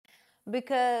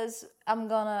because I'm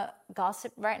gonna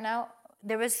gossip right now.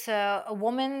 There was a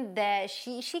woman that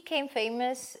she came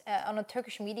famous on a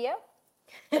Turkish media.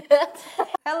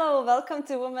 Hello, welcome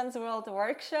to Women's World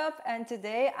Workshop, and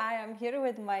today I am here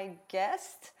with my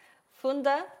guest,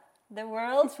 Funda, the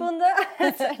world Funda.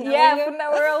 Yeah, from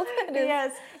that world.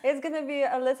 Yes, it's gonna be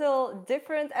a little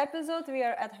different episode. We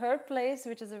are at her place,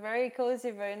 which is a very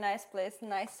cozy, very nice place,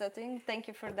 nice setting. Thank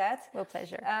you for that. Well,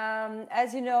 pleasure.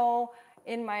 As you know,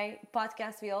 in my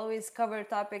podcast, we always cover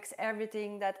topics,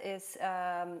 everything that is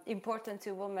important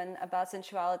to women about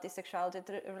sensuality, sexuality,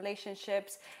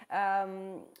 relationships,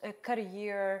 a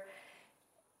career,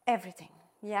 everything.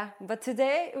 Yeah, but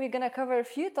today we're gonna cover a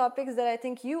few topics that I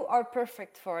think you are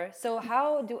perfect for. So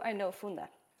how do I know Funda?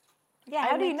 Yeah,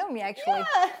 how do you know me actually?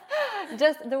 Yeah.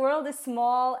 Just the world is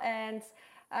small, and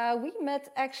we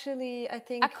met actually, I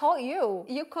think. I called you.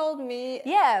 You called me.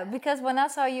 Yeah, because when I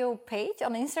saw your page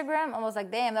on Instagram, I was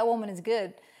like, damn, that woman is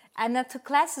good. And I took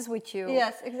classes with you.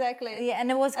 Yes, exactly. Yeah,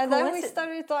 and it was And then we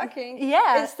started talking.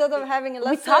 Yeah. Instead of having a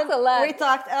lesson, we talked a lot. We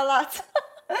talked a lot.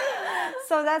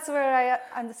 So that's where I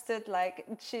understood, like,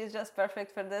 she's just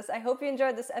perfect for this. I hope you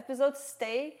enjoyed this episode.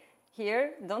 Stay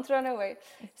here, don't run away.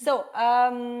 So,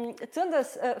 Funda,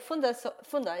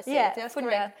 I say it, yes, Funda.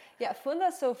 correct. Yeah,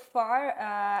 Funda so far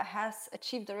has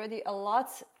achieved already a lot,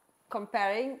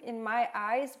 comparing in my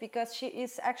eyes, because she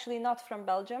is actually not from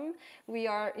Belgium. We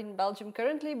are in Belgium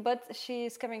currently, but she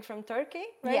is coming from Turkey,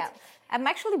 right? Yeah, I'm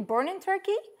actually born in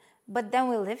Turkey, but then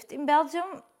we lived in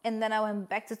Belgium, and then I went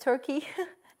back to Turkey.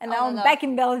 And now I'm back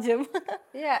in Belgium.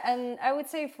 Yeah, and I would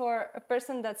say for a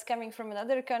person that's coming from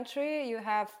another country, you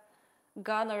have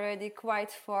gone already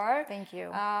quite far. Thank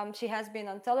you. She has been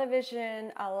on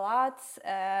television a lot,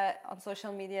 on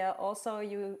social media also.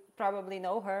 You probably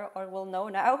know her or will know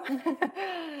now.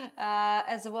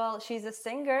 As well, she's a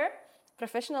singer,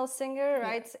 professional singer,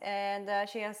 right? Yeah. And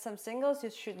she has some singles.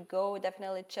 You should go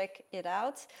definitely check it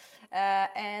out.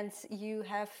 And you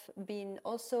have been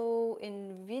also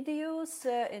in videos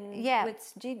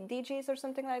with DJs or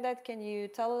something like that. Can you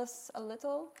tell us a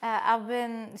little? I've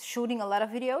been shooting a lot of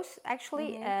videos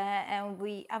actually, and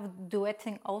I've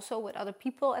duetting also with other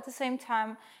people at the same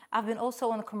time. I've been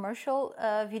also on a commercial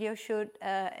video shoot.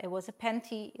 It was a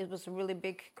Penti. It was a really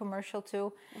big commercial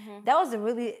too. That was a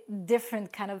really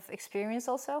different kind of experience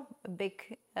also, a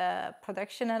big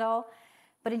production at all.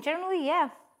 But in generally, yeah.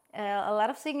 A lot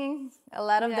of singing, a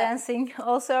lot of dancing,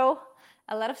 also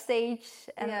a lot of stage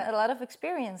and a lot of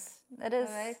experience. That is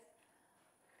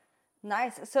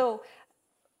nice. So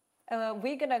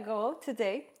we're gonna go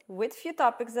today with few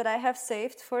topics that I have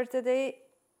saved for today.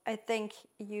 I think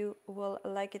you will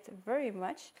like it very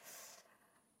much.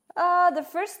 The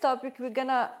first topic, we're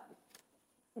gonna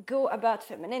go about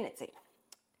femininity.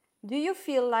 Do you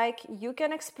feel like you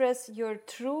can express your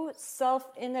true self,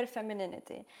 inner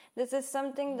femininity? This is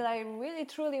something that I really,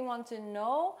 truly want to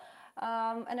know.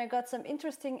 And I got some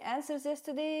interesting answers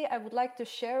yesterday. I would like to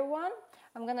share one.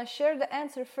 I'm going to share the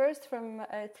answer first from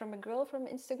a girl from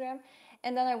Instagram.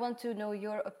 And then I want to know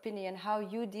your opinion, how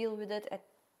you deal with it,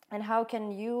 and how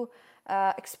can you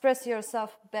express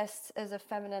yourself best as a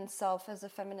feminine self, as a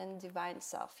feminine divine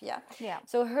self. Yeah.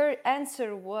 So her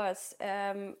answer was...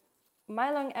 my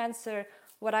long answer,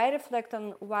 what I reflect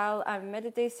on while I'm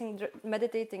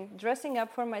meditating, dressing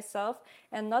up for myself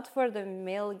and not for the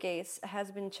male gaze has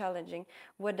been challenging.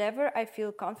 Whatever I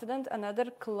feel confident, another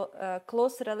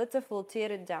close relative will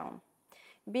tear it down.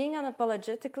 Being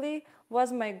unapologetically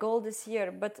was my goal this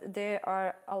year, but there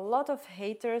are a lot of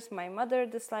haters. My mother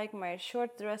dislikes my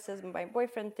short dresses. My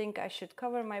boyfriend thinks I should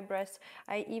cover my breasts.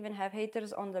 I even have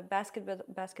haters on the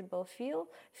basketball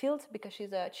field because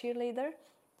she's a cheerleader.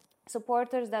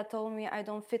 Supporters that told me I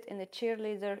don't fit in the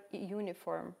cheerleader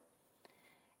uniform.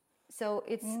 So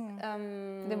it's...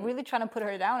 they're really trying to put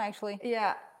her down, actually.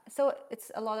 Yeah. So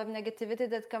it's a lot of negativity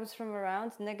that comes from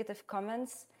around, negative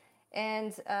comments.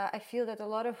 And I feel that a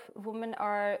lot of women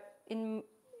are... In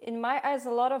my eyes,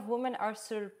 a lot of women are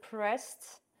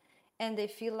suppressed. And they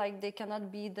feel like they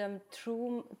cannot be them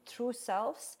true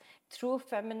selves, true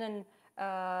feminine...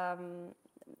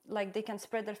 like they can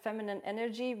spread their feminine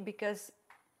energy because...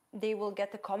 they will get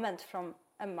a comment from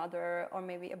a mother or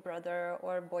maybe a brother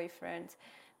or a boyfriend.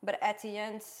 But at the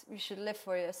end, you should live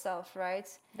for yourself, right?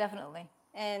 Definitely.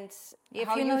 And if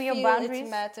how you know your feel boundaries,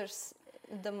 it matters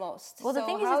the most. Well, so the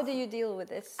thing how is, do you deal with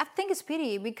this? I think it's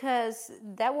pity because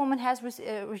that woman has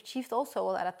achieved also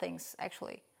a lot of things,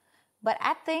 actually. But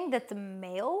I think that the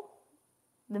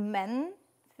men,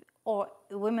 or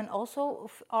women also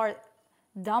are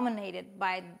dominated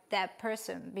by that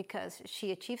person because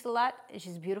she achieves a lot,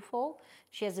 she's beautiful,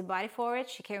 she has a body for it,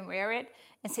 she can wear it,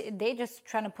 and so they just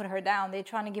trying to put her down. They're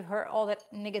trying to give her all that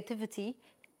negativity,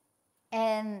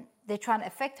 and they're trying to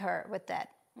affect her with that.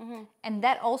 And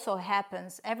that also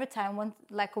happens every time when,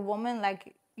 like, a woman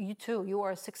like you too, you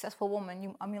are a successful woman.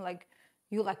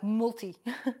 You like multi,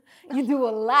 you do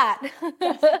a lot.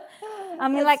 I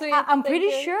mean, like, I'm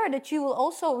pretty sure that you will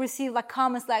also receive like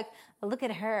comments like, look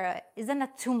at her, isn't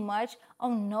that too much?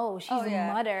 Oh no, she's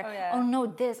a mother. Oh no,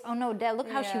 this, oh no, that, look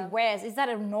how she wears. Is that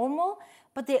a normal?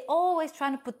 But they're always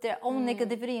trying to put their own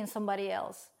negativity in somebody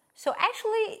else. So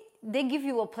actually, they give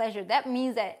you a pleasure. That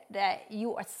means that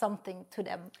you are something to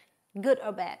them, good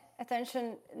or bad.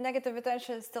 Attention, negative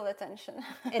attention is still attention.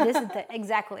 It isn't it?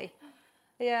 Exactly.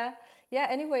 Yeah.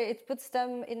 Anyway, it puts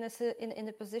them in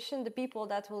a position. The people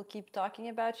that will keep talking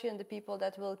about you and the people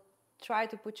that will try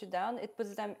to put you down, it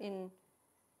puts them in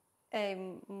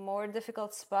a more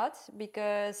difficult spot,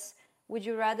 because would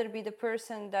you rather be the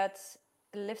person that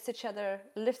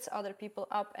lifts other people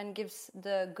up and gives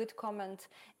the good comment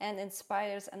and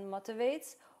inspires and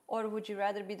motivates, or would you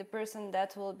rather be the person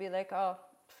that will be like, oh,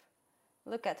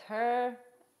 look at her?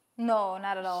 No,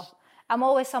 not at all. I'm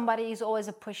always somebody who's always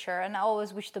a pusher, and I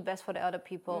always wish the best for the other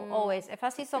people. Always. If I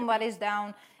see somebody's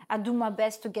down, I do my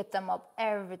best to get them up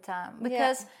every time,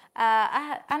 because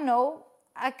I know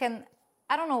I can.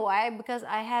 I don't know why, because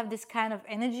I have this kind of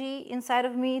energy inside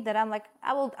of me that I'm like,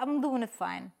 I'm doing it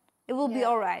fine. It will be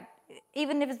all right.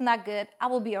 Even if it's not good, I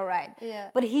will be all right. Yeah.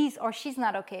 But he's or she's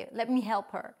not okay. Let me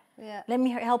help her. Yeah. Let me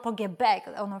help her get back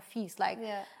on her feet. Like,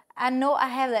 I know I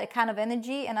have that kind of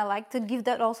energy, and I like to give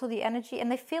that also the energy,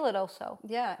 and they feel it also.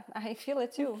 Yeah, I feel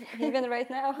it too, even right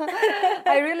now.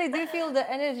 I really do feel the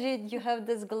energy. You have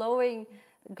this glowing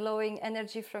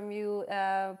energy from you,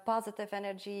 positive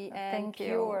energy and Thank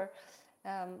pure.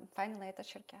 Finally, I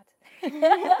touched your cat.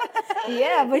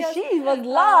 Yeah, but she was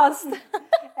lost.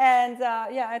 And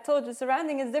I told you,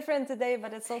 surrounding is different today,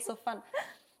 but it's also fun.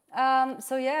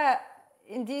 So yeah,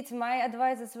 indeed, my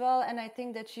advice as well, and I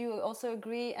think that you also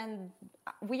agree, and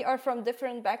we are from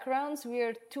different backgrounds. We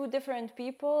are two different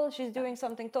people. She's doing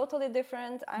something totally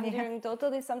different. I'm doing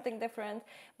totally something different.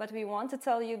 But we want to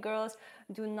tell you, girls,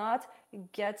 do not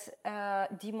get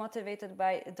demotivated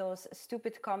by those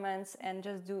stupid comments, and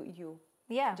just do you.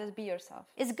 Yeah. Just be yourself.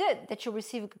 It's good that you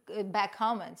receive bad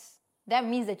comments. That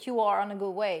means that you are on a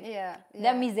good way. Yeah.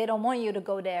 That means they don't want you to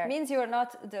go there. It means you're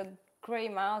not the gray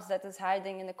mouse that is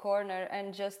hiding in the corner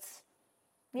and just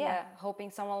hoping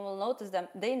someone will notice them.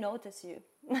 They notice you.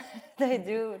 They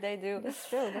do. That's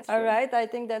true. All right, I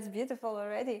think that's beautiful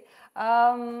already.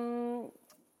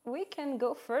 We can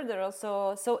go further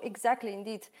also. So exactly,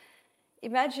 indeed.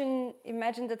 Imagine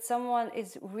that someone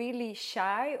is really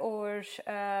shy or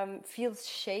feels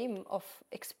shame of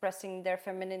expressing their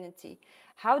femininity.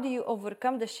 How do you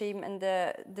overcome the shame and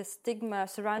the stigma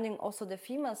surrounding also the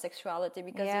female sexuality?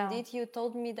 Because indeed you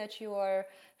told me that you are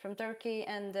from Turkey,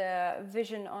 and the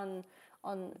vision on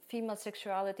female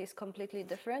sexuality is completely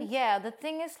different. Yeah, the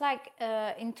thing is, like,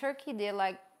 in Turkey, they're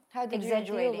like, how did you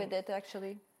deal with it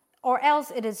actually? Or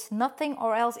else it is nothing,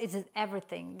 or else it is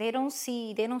everything. They don't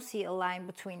see a line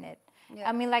between it. Yeah.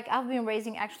 I mean, like, I've been raised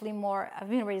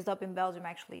up in Belgium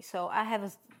actually, so I have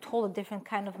a totally different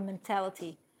kind of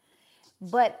mentality.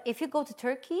 But if you go to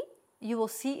Turkey, you will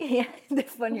see,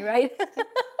 that's funny, right?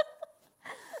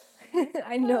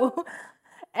 I know.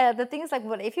 The thing is, like,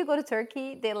 but if you go to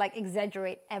Turkey, they like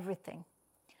exaggerate everything.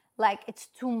 Like, it's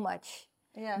too much.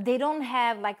 Yeah. They don't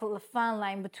have like a fine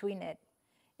line between it.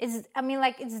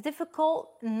 It's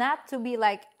difficult not to be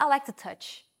like, I like to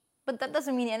touch, but that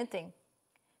doesn't mean anything,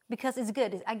 because it's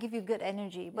good. I give you good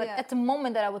energy. But at the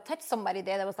moment that I would touch somebody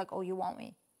there, that was like, oh, you want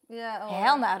me? Yeah. Oh,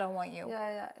 hell no, I don't want you.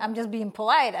 Yeah. I'm just being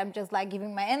polite. I'm just like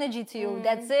giving my energy to you.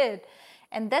 That's it.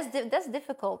 And that's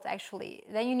difficult actually.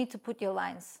 Then you need to put your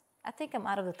lines. I think I'm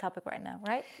out of the topic right now,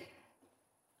 right?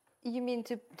 You mean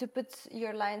to put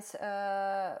your lines,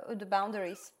 the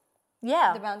boundaries?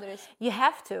 Yeah, the boundaries. You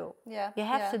have to. Yeah, you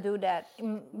have to do that.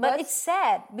 But it's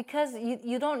sad because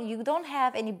you don't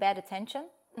have any bad attention.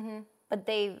 But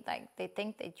they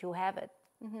think that you have it.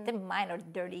 Their mind are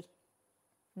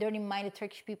dirty-minded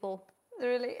Turkish people.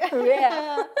 Really?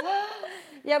 Yeah.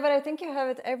 Yeah, but I think you have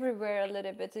it everywhere a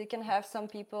little bit. You can have some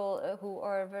people who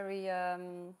are very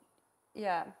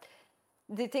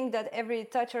they think that every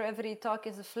touch or every talk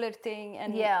is flirting,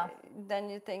 and then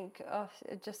you think, oh,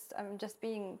 I'm just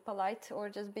being polite or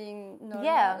just being normal.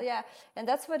 Yeah. And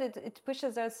that's what it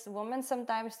pushes us women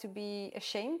sometimes to be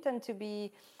ashamed and to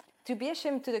be to be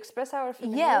ashamed to express our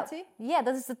Yeah, femininity. yeah,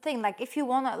 that is the thing. Like, if you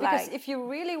wanna, Because like, if you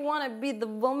really want to be the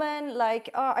woman, like,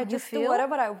 oh, I just do feel?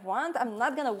 whatever I want. I'm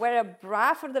not gonna wear a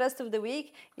bra for the rest of the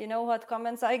week. You know what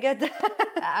comments I get?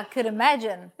 I could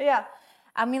imagine. Yeah.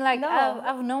 I mean, like, No.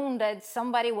 I've known that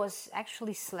somebody was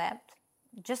actually slapped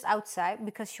just outside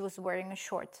because she was wearing a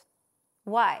short.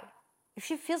 Why? If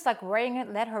she feels like wearing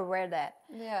it, let her wear that.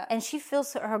 Yeah. And she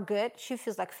feels her good. She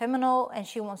feels like feminine, and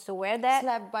she wants to wear that.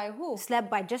 Slapped by who? Slapped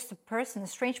by just a person, a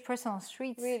strange person on the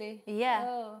streets. Really? Yeah.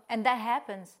 Oh. And that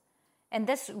happens. And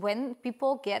that's when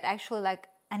people get actually like,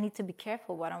 I need to be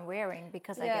careful what I'm wearing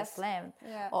because I get Yes. slammed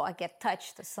Yeah. or I get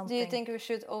touched or something. Do you think we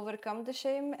should overcome the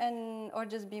shame or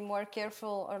just be more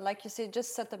careful, or like you say,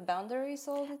 just set the boundaries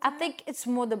all the I time? think it's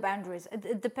more the boundaries.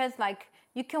 It depends. Like,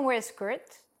 you can wear a skirt,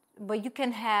 but you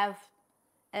can have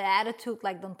an attitude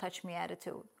like "don't touch me"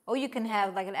 attitude, or you can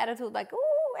have like an attitude like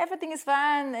 "oh, everything is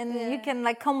fine," and you can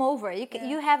like come over. You can,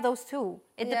 you have those too.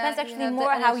 It Yeah, depends you actually have the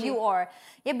more how energy. you are.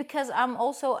 Yeah, because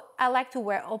I like to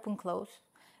wear open clothes.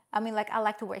 I mean, like, I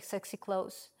like to wear sexy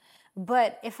clothes,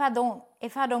 but if I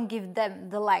don't give them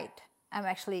the light, I'm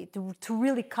actually to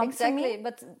really come to me. Exactly,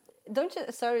 but don't you?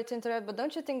 Sorry to interrupt, but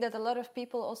don't you think that a lot of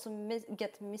people also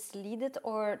get misleaded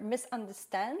or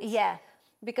misunderstand? Yeah.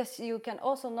 Because you can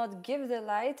also not give the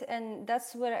light, and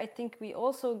that's where I think we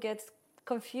also get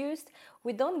confused.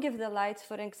 We don't give the light,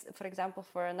 for example,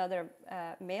 for another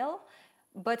male,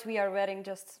 but we are wearing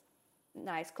just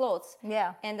nice clothes.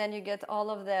 Yeah. And then you get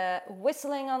all of the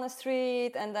whistling on the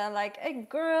street, and then like, hey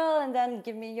girl, and then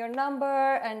give me your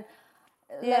number, and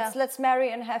let's marry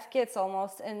and have kids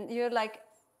almost. And you're like,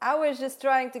 I was just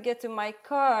trying to get to my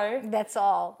car. That's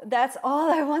all. That's all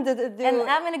I wanted to do. And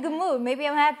I'm in a good mood. Maybe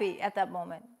I'm happy at that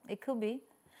moment. It could be.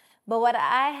 But what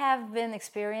I have been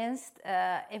experienced,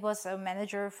 it was a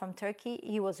manager from Turkey.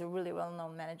 He was a really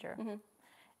well-known manager.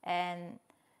 And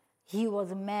he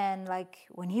was a man, like,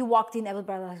 when he walked in,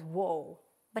 everybody was like, whoa.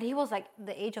 But he was like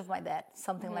the age of my dad,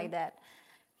 something like that.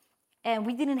 And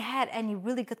we didn't have any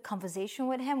really good conversation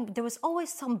with him. There was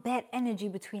always some bad energy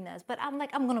between us. But I'm like,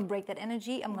 I'm going to break that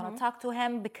energy. I'm going to talk to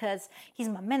him because he's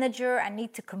my manager. I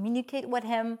need to communicate with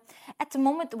him. At the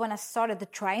moment when I started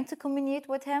trying to communicate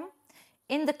with him,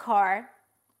 in the car,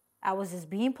 I was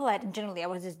just being polite. And generally, I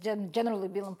was just generally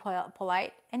being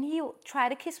polite. And he tried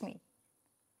to kiss me.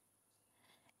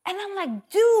 And I'm like,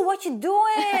 dude, what you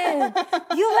doing?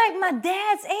 You like my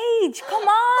dad's age. Come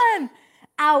on.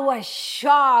 I was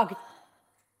shocked.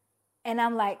 And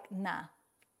I'm like, nah,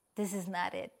 this is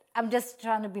not it. I'm just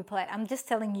trying to be polite. I'm just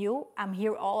telling you, I'm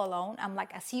here all alone. I'm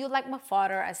like, I see you like my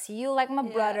father. I see you like my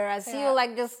brother. I see you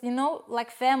like just,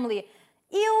 like family.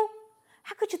 Ew,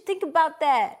 how could you think about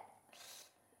that?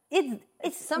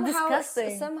 It's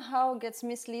disgusting. Somehow gets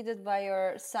misleaded by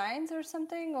your signs or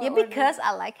something? Yeah, because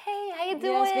I like, hey, how you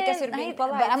doing? Yes, because you're being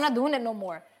polite. But I'm not doing it no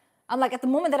more. I'm like, at the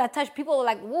moment that I touch people, are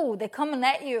like, whoa, they're coming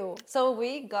at you. So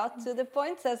we got to the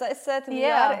point, as I said, we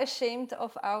are ashamed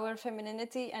of our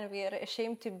femininity, and we are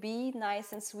ashamed to be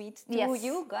nice and sweet to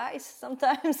you guys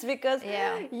sometimes because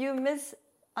you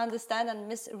misunderstand and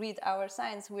misread our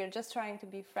signs. We're just trying to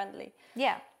be friendly.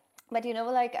 Yeah. But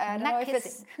like, I don't know if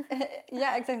it's...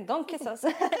 yeah, exactly. Don't kiss us.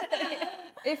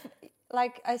 If,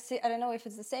 like, I don't know if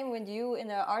it's the same with you in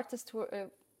an artist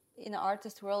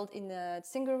world, in a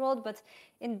singer world, but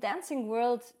in dancing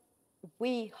world,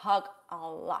 we hug a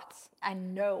lot. I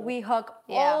know. We hug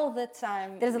all the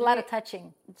time. There's a lot of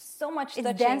touching. So much it's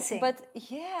touching. Dancing.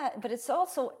 But it's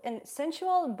also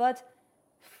sensual, but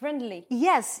friendly.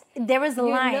 Yes, there is a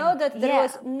line. You know that there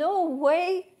was no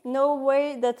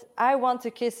way that I want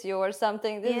to kiss you or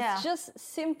something. This is just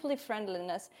simply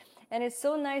friendliness. And it's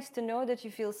so nice to know that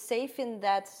you feel safe in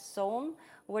that zone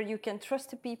where you can trust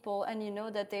the people, and you know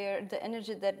that the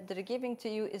energy that they're giving to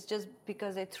you is just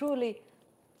because they truly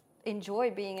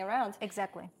enjoy being around.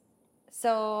 Exactly.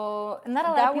 So not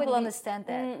a lot of people understand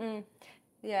that.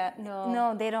 Yeah, no.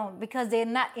 No, they don't, because they're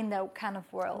not in that kind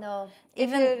of world. No.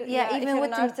 Even if you're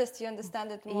with an artist, you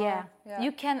understand it more. Yeah.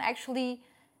 You can actually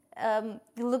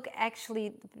look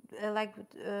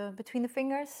between the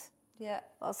fingers. Yeah.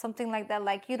 Or something like that.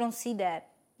 Like, you don't see that.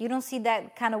 You don't see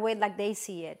that kind of way like they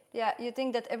see it. Yeah, you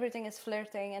think that everything is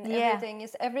flirting and everything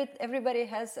is everybody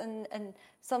has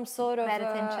some sort of bad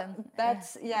intention.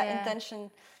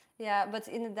 Intention. Yeah, but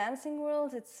in the dancing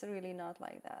world, it's really not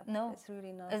like that. No, it's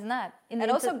really not. It's not.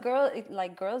 Also,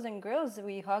 girls and girls,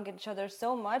 we hug each other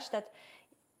so much that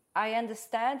I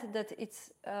understand that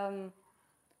it's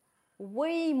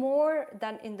way more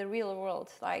than in the real world.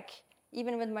 Like,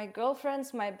 even with my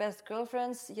girlfriends, my best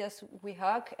girlfriends, yes, we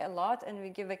hug a lot and we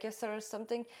give a kiss or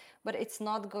something, but it's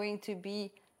not going to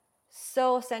be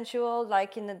so sensual.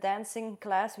 Like in a dancing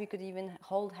class, we could even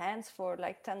hold hands for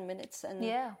like 10 minutes and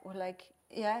or like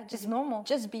just normal.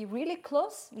 Just be really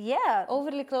close. Yeah.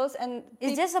 Overly close, and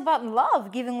it's just about love,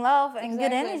 giving love and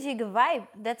good energy, good vibe.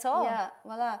 That's all. Yeah,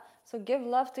 voila. So give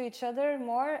love to each other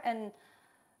more and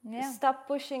stop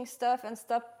pushing stuff and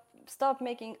stop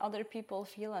making other people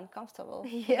feel uncomfortable.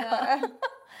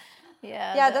 Yeah.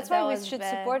 That's why we should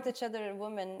support each other,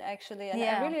 women, actually. And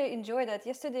I really enjoy that.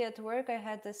 Yesterday at work, I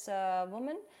had this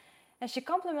woman, and she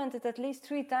complimented at least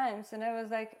 3 times, and I was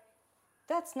like,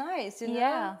 that's nice, you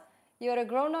know? You're a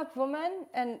grown-up woman,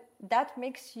 and that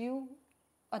makes you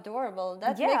adorable.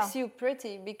 That makes you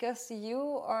pretty, because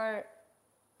you are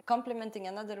complimenting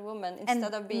another woman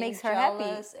instead of being makes her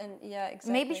jealous. Happy. And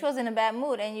exactly. Maybe she was in a bad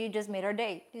mood, and you just made her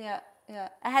day. Yeah.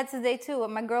 I had today too with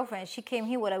my girlfriend. She came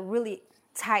here with a really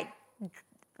tight,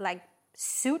 like,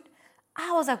 suit.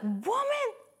 I was like,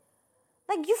 woman,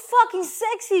 like, you fucking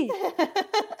sexy.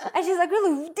 And she's like,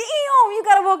 really, damn, you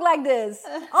gotta walk like this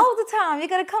all the time. You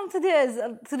gotta come to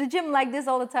the gym like this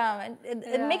all the time. And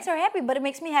it makes her happy, but it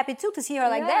makes me happy too to see her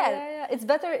like that. Yeah. It's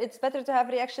better to have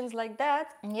reactions like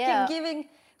that. Yeah. Keep giving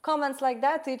comments like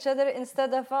that to each other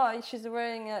instead of, oh, she's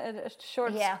wearing a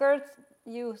short skirt.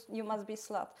 You must be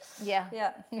slut. Yeah.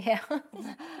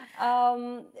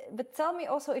 But tell me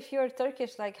also, if you're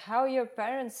Turkish, like how your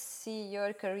parents see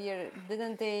your career.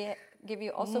 Didn't they give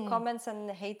you also comments and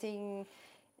hating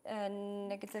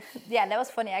negative? Yeah, that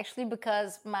was funny actually,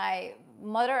 because my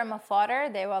mother and my father,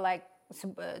 they were like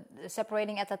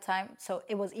separating at the time, so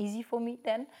it was easy for me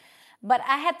then. But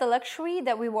I had the luxury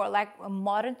that we were like a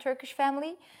modern Turkish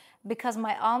family, because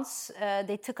my aunts,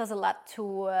 they took us a lot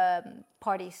to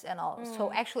parties and all.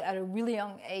 So actually at a really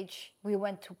young age, we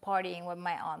went to partying with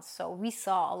my aunts. So we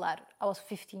saw a lot. I was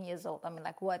 15 years old. I mean,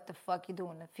 like, what the fuck you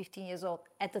doing at 15 years old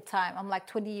at the time? I'm like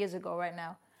 20 years ago right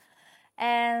now.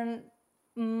 And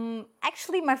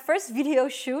actually my first video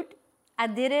shoot, I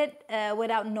did it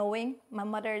without knowing. My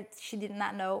mother, she did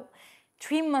not know.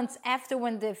 3 months after,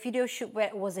 when the video shoot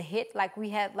was a hit, like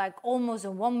we had like almost a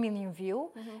 1 million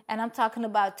view, and I'm talking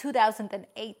about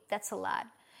 2008, that's a lot.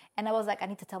 And I was like, I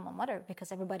need to tell my mother,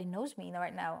 because everybody knows me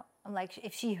right now. I'm like,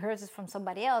 if she hears it from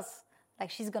somebody else, like,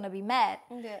 she's gonna be mad.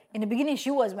 Yeah. In the beginning, she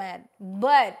was mad,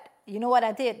 but you know what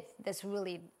I did? That's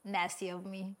really nasty of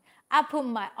me. I put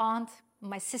my aunt,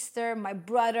 my sister, my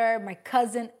brother, my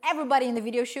cousin, everybody in the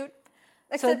video shoot.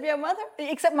 Except your mother?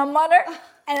 Except my mother,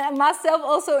 and myself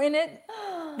also in it.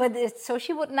 But so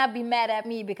she would not be mad at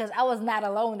me, because I was not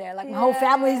alone there. Like, my whole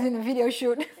family is in the video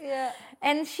shoot. Yeah.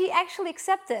 And she actually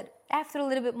accepted after a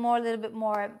little bit more.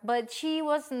 But she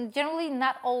wasn't generally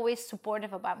not always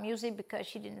supportive about music, because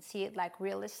she didn't see it like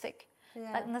realistic.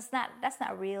 Yeah. Like, that's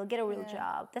not real. Get a real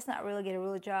job. That's not real. Get a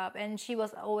real job. And she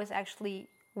was always actually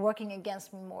working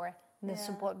against me more than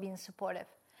being supportive.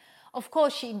 Of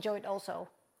course, she enjoyed also.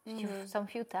 Some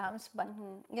few times, but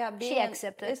she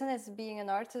accepted. Isn't it, being an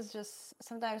artist just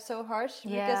sometimes so harsh?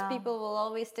 Because people will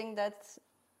always think that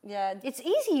it's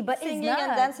easy, but singing it's not.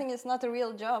 and dancing is not a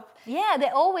real job. Yeah, they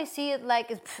always see it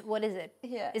like, what is it?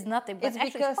 Yeah, it's nothing. But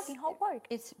actually, it's fucking hard work.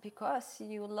 It's because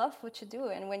you love what you do,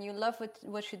 and when you love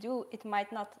what you do, it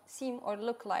might not seem or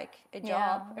look like a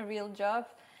job, a real job,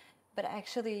 but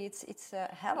actually, it's a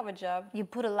hell of a job. You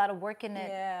put a lot of work in it.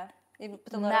 Yeah. You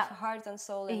put a lot of heart and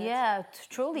soul in it. Yeah,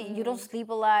 truly. You don't sleep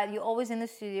a lot. You're always in the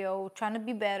studio trying to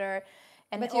be better.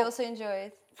 But you also enjoy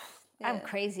it. I'm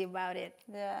crazy about it.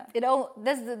 Yeah.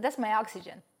 That's my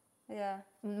oxygen. Yeah.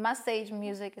 My stage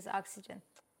music is oxygen.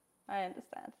 I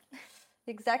understand.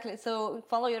 Exactly. So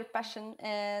follow your passion,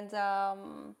 and how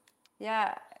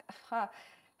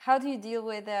do you deal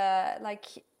with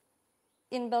like?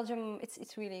 In Belgium,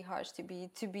 it's really harsh to be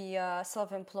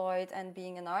self-employed and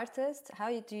being an artist. How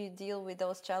do you deal with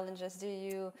those challenges? Do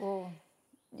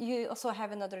you also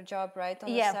have another job, right,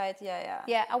 on the side?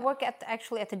 Yeah. I work at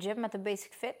the gym at the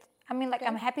Basic Fit. I mean, like,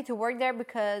 I'm happy to work there,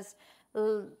 because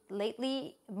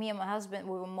lately, me and my husband,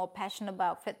 we were more passionate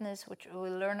about fitness, which we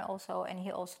learn also, and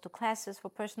he also took classes for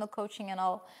personal coaching and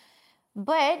all.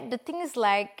 But the thing is,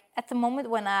 like, at the moment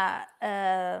when I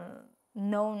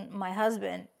known my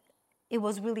husband, it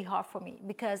was really hard for me,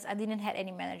 because I didn't have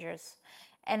any managers.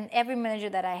 And every manager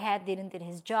that I had didn't do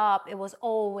his job. It was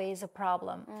always a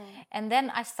problem. And then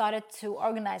I started to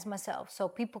organize myself. So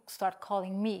people start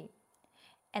calling me.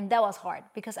 And that was hard,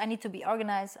 because I need to be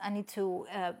organized. I need to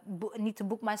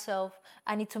book myself.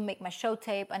 I need to make my show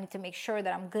tape. I need to make sure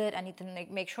that I'm good. I need to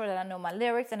make sure that I know my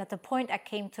lyrics. And at the point, I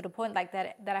came to the point like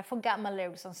that I forgot my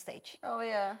lyrics on stage. Oh,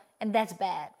 yeah. And that's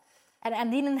bad. and I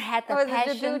didn't have the What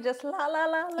passion. did you do? Just la la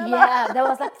la la. Yeah, that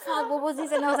was like, fuck, what was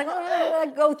this? And I was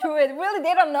like, go through it. Really,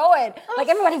 they don't know it. Like,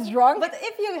 everybody's drunk. But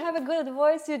if you have a good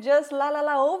voice, you just la la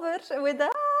la over with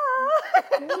the.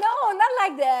 No, not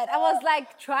like that. I was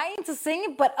like trying to sing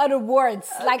it, but other words.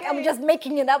 Like, I'm just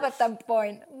making it up at some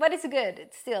point. But it's good.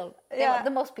 It's still, Yeah. the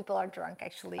most people are drunk,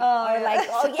 actually. Oh, or yeah. like,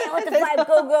 oh yeah, what the vibe,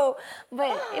 go.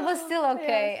 But it was still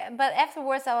okay. But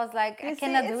afterwards, I was like, I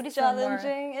cannot do this anymore.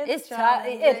 It's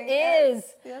challenging. It is.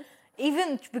 Yes.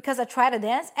 Even because I try to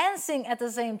dance and sing at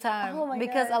the same time. Oh my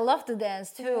because God. I love to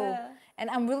dance too. Yeah. And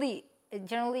I'm really,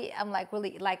 generally, I'm like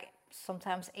really like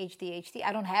sometimes ADHD.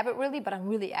 I don't have it really, but I'm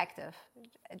really active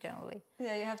generally.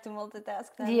 Yeah, you have to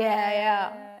multitask. Then.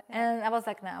 Yeah. And I was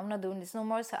like, nah, I'm not doing this no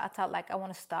more. So I thought like I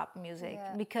want to stop music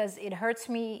because it hurts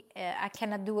me. I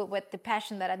cannot do it with the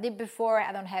passion that I did before.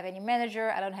 I don't have any manager.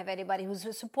 I don't have anybody who's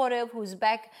supportive, who's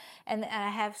back. And I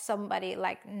have somebody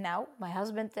like now, my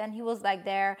husband, and he was like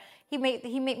there. He made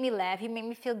me laugh. He made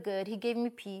me feel good. He gave me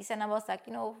peace. And I was like,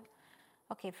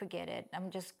 okay, forget it. I'm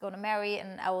just going to marry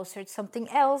and I will search something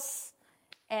else.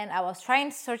 And I was trying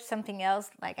to search something else.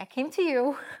 Like I came to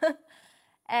you.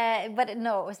 But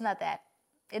no, it's not that.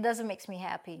 It doesn't make me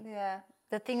happy. Yeah.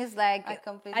 The thing is like, I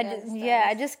completely understand.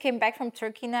 I just came back from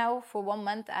Turkey now for 1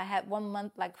 month. I had 1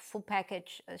 month like full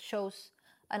package shows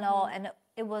and all. And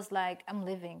it was like, I'm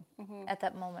living at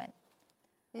that moment.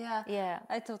 Yeah. Yeah.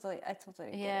 I totally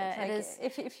get Yeah, it. Like, it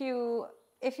is.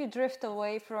 If you drift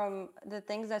away from the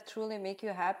things that truly make you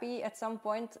happy, at some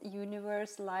point,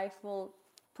 universe, life will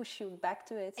push you back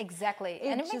to it. Exactly.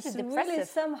 And it makes just it depressive. really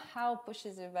somehow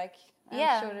pushes you back.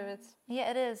 I'm sure of it.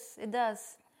 Yeah, it is. It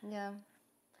does. Yeah.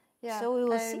 Yeah. So we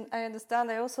will see. I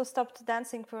understand. I also stopped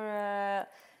dancing for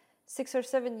 6 or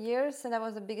 7 years, and that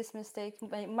was the biggest mistake,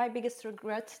 my biggest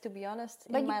regret, to be honest,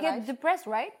 But in my you get life. depressed,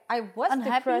 right? I was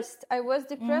Unhappy? depressed.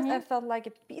 I felt like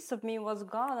a piece of me was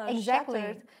gone or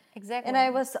shattered. Exactly. And I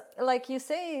was, like you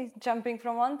say, jumping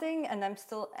from one thing, and I'm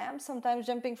still am sometimes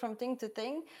jumping from thing to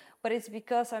thing, but it's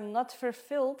because I'm not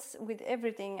fulfilled with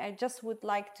everything. I just would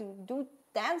like to do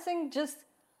dancing just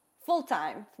full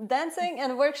time. Dancing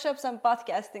and workshops and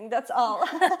podcasting, that's all.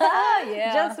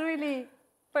 Yeah. Just really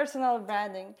personal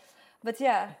branding. But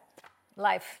yeah.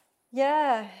 Life.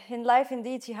 Yeah, in life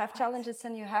indeed you have challenges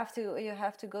and you have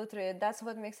to go through it. That's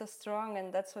what makes us strong,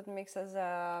 and that's what makes us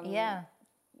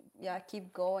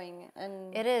keep going.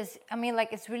 And It is. I mean,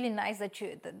 like, it's really nice that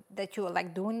you are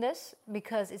like doing this,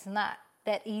 because it's not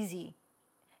that easy,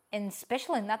 and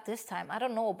especially not this time. I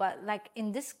don't know, but like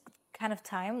in this kind of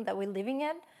time that we're living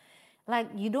in, like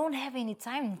you don't have any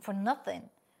time for nothing.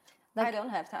 Like, I don't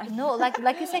have time. No, like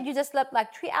you said, you just slept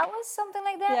like 3 hours, something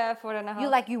like that. Yeah,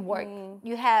 4.5. You work.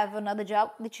 You have another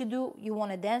job that you do. You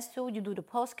want to dance too. You do the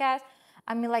podcast.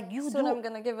 I mean, like you Soon do. I'm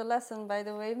gonna give a lesson, by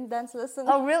the way, dance lesson.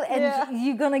 Oh, really? And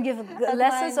you're gonna give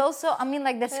lessons 9. also? I mean,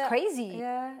 like that's crazy.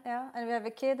 Yeah. And we have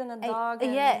a kid and a dog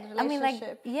and Yeah. a relationship. I mean,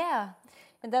 like, yeah.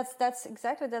 And that's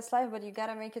exactly that's life, but you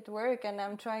gotta make it work. And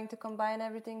I'm trying to combine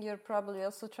everything. You're probably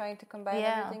also trying to combine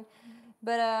everything.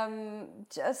 But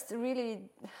just really,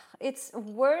 it's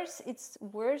worse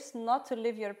not to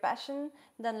live your passion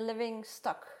than living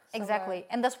stuck somewhere. Exactly.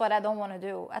 And that's what I don't want to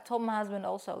do. I told my husband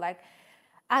also, like,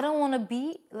 I don't want to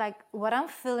be like what I'm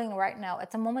feeling right now at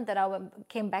the moment that I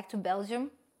came back to Belgium.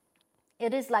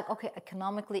 It is like, okay,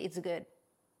 economically it's good,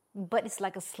 but it's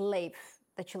like a slave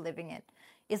that you're living in.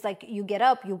 It's like you get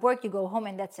up, you work, you go home,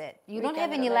 and that's it. You don't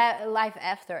have any life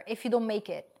after if you don't make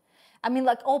it. I mean,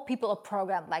 like, all people are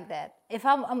programmed like that. If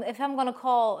I'm gonna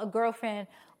call a girlfriend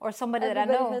or somebody that I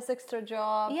know, everybody has extra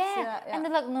jobs. Yeah. And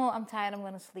they're like, no, I'm tired, I'm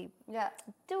gonna sleep. Yeah.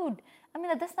 Dude, I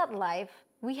mean, that's not life.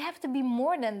 We have to be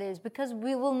more than this, because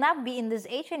we will not be in this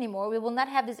age anymore. We will not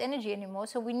have this energy anymore.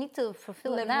 So we need to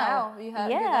fulfill it now. You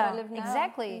gotta live now.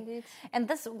 Exactly. Indeed. And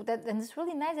it's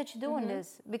really nice that you're doing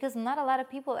this, because not a lot of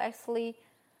people actually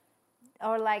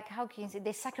are like, how can you say,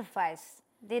 they sacrifice.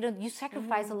 You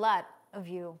sacrifice a lot of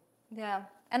you. Yeah.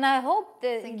 And I hope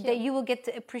that you will get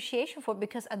the appreciation for it,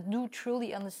 because I do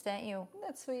truly understand you.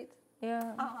 That's sweet.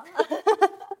 Yeah.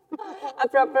 A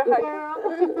proper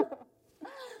hug.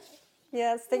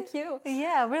 Yes, thank you.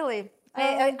 Yeah, really.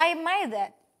 I admire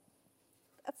that.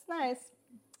 That's nice.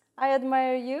 I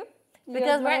admire you.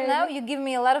 Because right now you give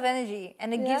me a lot of energy,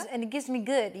 and it gives me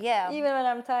good. Yeah. Even when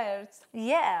I'm tired.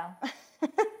 Yeah.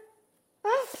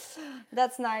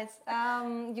 That's nice.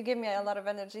 You give me a lot of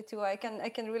energy too. I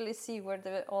can really see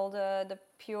where all the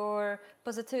pure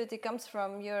positivity comes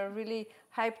from. You're really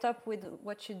hyped up with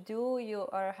what you do. You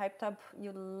are hyped up.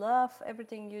 You love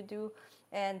everything you do,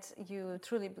 and you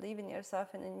truly believe in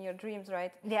yourself and in your dreams,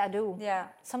 right? Yeah, I do. Yeah.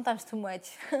 Sometimes too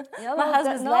much. Yeah, My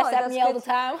husband laughs at that's me all good. the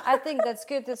time. I think that's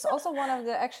good. It's also one of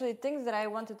the actually things that I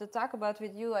wanted to talk about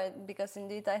with you, because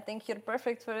indeed I think you're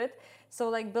perfect for it. So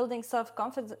like building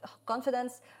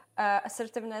confidence,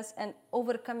 assertiveness, and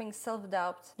overcoming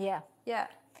self-doubt. Yeah. Yeah.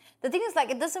 The thing is, like,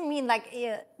 it doesn't mean like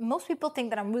most people think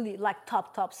that I'm really like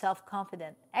top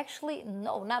self-confident. Actually,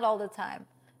 no, not all the time.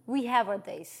 We have our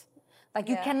days. Like,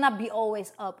 you Yeah. cannot be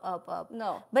always up.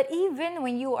 No. But even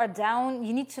when you are down,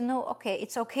 you need to know, okay,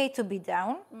 it's okay to be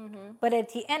down, but at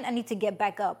the end, I need to get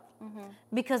back up,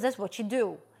 because that's what you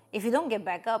do. If you don't get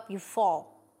back up, you fall.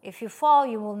 If you fall,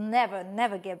 you will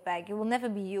never get back. You will never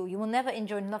be you. You will never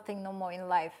enjoy nothing no more in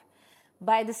life.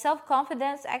 By the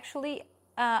self-confidence, actually,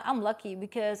 I'm lucky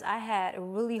because I had a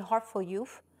really hurtful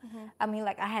youth. I mean,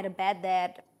 like, I had a bad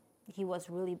dad. He was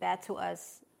really bad to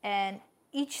us. And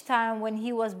each time when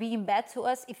he was being bad to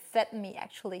us, it fed me,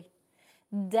 actually.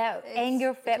 That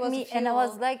anger fed me. And I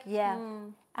was like, yeah,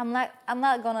 I'm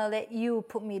not going to let you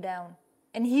put me down.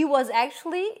 And he was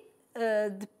actually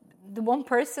the one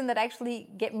person that actually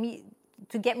get me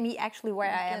actually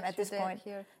where I am at this point.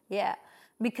 Here. Yeah,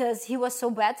 because he was so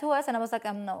bad to us, and I was like,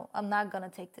 I'm not gonna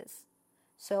take this.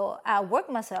 So I worked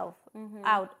myself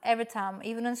out every time,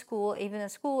 even in school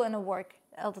and at work,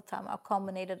 all the time. I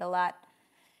culminated a lot.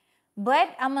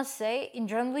 But I must say, in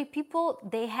generally, people,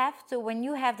 they have to, when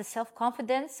you have the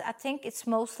self-confidence, I think it's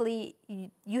mostly,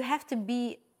 you have to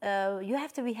be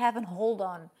having hold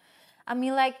on. I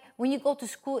mean, like, when you go to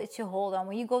school, it's your hold on.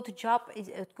 When you go to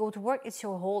work, it's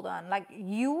your hold on. Like,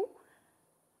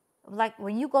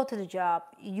 when you go to the job,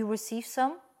 you receive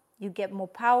you get more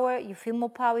power, you feel more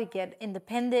power, you get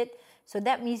independent. So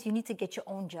that means you need to get your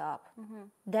own job.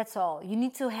 That's all. You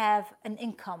need to have an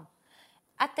income.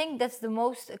 I think that's the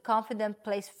most confident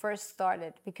place first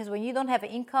started, because when you don't have an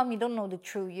income, you don't know the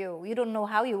true you. You don't know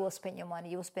how you will spend your money.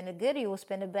 You will spend it good or you will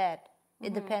spend it bad.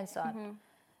 It depends on.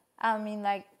 I mean,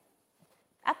 like,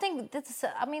 I think that's,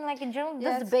 like, in general,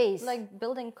 that's the base. Like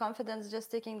building confidence,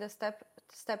 just taking the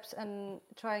steps and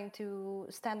trying to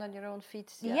stand on your own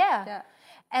feet. Yeah.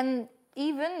 And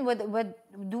even with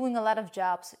doing a lot of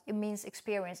jobs, it means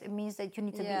experience. It means that you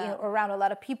need to be around a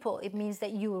lot of people. It means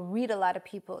that you read a lot of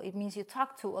people. It means you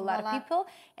talk to a lot of people.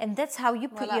 And that's how you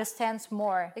put your stance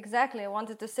more. Exactly. I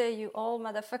wanted to say, you all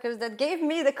motherfuckers that gave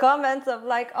me the comments of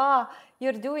like,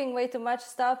 you're doing way too much.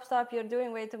 Stop, you're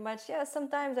doing way too much. Yeah,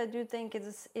 sometimes I do think it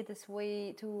is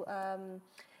way too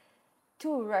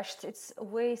rushed. It's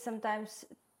way sometimes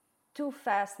too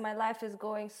fast. My life is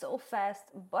going so fast.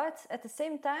 But at the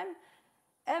same time,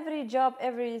 every job,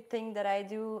 everything that I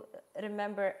do,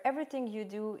 remember, everything you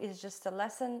do is just a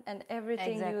lesson, and every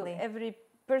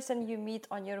person you meet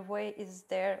on your way is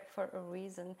there for a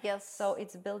reason. Yes. So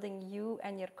it's building you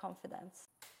and your confidence.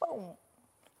 Boom.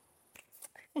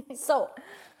 So,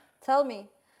 tell me,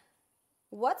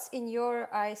 what's in your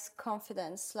eyes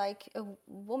confidence? Like a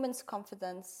woman's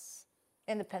confidence?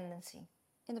 Independency.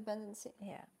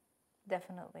 Yeah,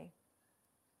 definitely.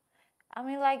 I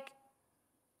mean, like,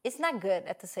 it's not good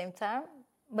at the same time,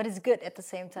 but it's good at the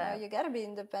same time. No, you gotta be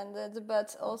independent,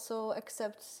 but also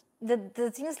accept.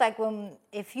 The thing is, like,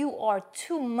 if you are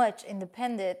too much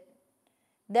independent,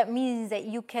 that means that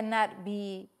you cannot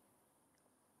be.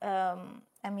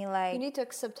 You need to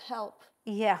accept help.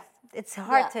 Yeah, it's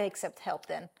hard to accept help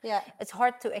then. Yeah, it's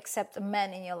hard to accept a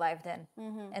man in your life then,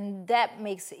 and that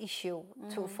makes the issue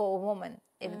for a woman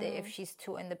if she's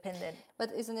too independent.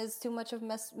 But isn't it too much of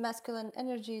masculine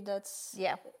energy? That's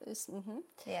yeah.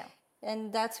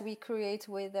 And that we create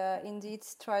with indeed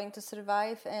trying to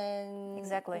survive and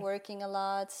working a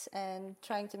lot and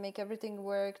trying to make everything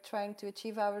work, trying to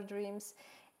achieve our dreams.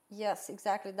 Yes,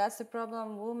 exactly. That's the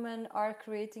problem. Women are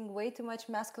creating way too much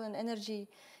masculine energy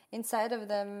inside of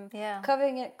them,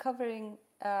 covering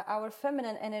our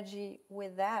feminine energy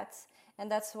with that. And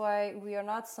that's why we are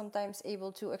not sometimes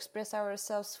able to express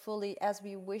ourselves fully as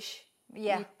we wish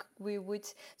we would.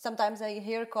 Sometimes I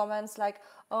hear comments like,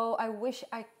 oh, I wish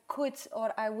I could,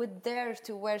 or I would dare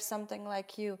to wear something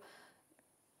like you.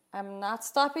 I'm not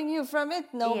stopping you from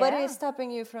it. Nobody is stopping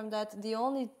you from that. The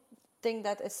only thing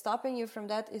that is stopping you from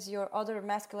that is your other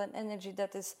masculine energy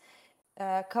that is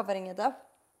covering it up.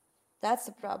 That's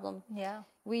the problem. Yeah.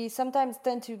 We sometimes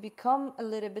tend to become a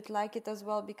little bit like it as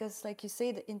well, because like you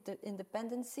say, the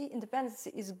independence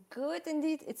is good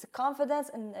indeed. It's a confidence,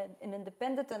 and an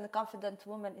independent and a confident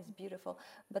woman is beautiful.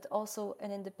 But also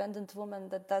an independent woman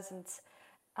that doesn't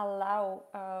allow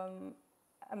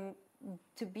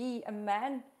to be a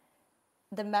man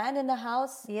the man in the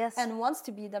house. Yes. And wants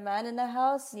to be the man in the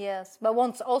house. Yes, but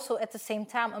wants also at the same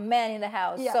time a man in the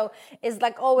house. Yeah. So it's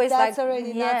like always That's like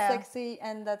already not sexy,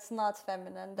 and that's not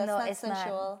feminine. That's no, not it's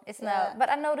sensual. not. It's not. But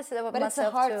I noticed it about But myself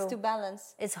it's hard too. to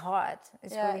balance. It's hard.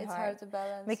 It's Yeah, really it's hard. hard to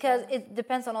balance, because it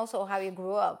depends on also how you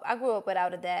grew up. I grew up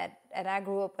without a dad, and I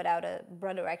grew up without a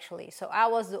brother actually. So I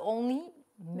was the only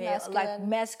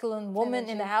masculine woman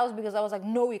in the house because I was like,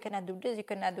 no, you cannot do this, you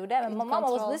cannot do that. And my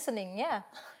mama was listening. Yeah,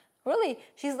 really.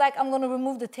 She's like, I'm gonna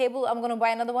remove the table. I'm gonna buy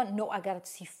another one. No, I gotta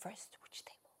see first which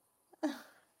table.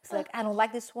 It's like, I don't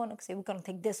like this one. Okay, we're gonna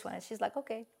take this one. And she's like,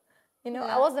 okay. You know,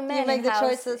 I was the man. You make in the house.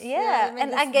 choices. Yeah,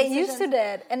 and I get used to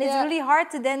that, and it's Yeah. really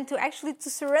hard to then to actually to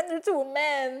surrender to a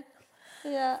man.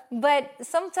 Yeah. But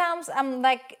sometimes I'm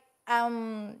like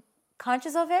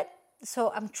conscious of it,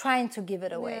 so I'm trying to give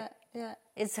it away. Yeah.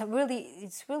 It's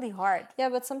really hard. Yeah,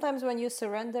 but sometimes when you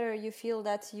surrender, you feel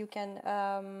that you can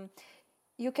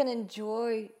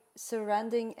enjoy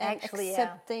surrendering and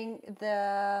accepting the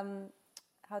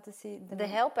how to say The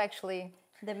help actually.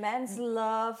 the man's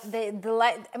love. The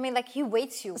light. I mean, like he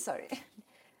waits you. Sorry.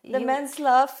 The man's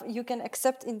love you can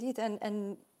accept indeed,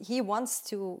 and he wants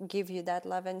to give you that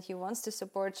love, and he wants to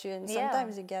support you, and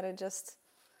sometimes you gotta just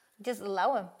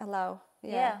allow him. Allow.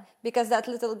 Yeah. Because that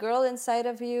little girl inside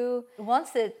of you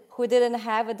Wants it. who didn't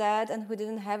have a dad and who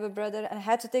didn't have a brother and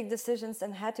had to take decisions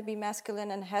and had to be masculine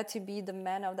and had to be the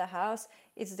man of the house,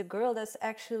 it's the girl that's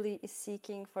actually is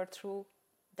seeking for true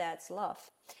dad's love.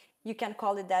 You can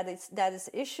call it dad's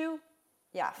issue.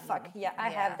 Yeah, fuck. Yeah, I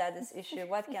have dad's issue.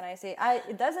 What can I say?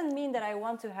 It doesn't mean that I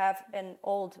want to have an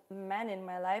old man in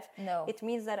my life. No. It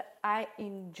means that I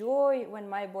enjoy when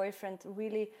my boyfriend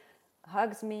really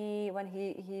hugs me, when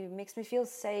he makes me feel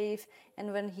safe,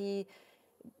 and when he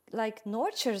like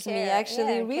nurtures me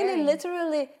actually, really caring.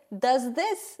 literally does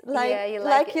this you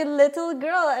like it. your little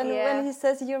girl, and when he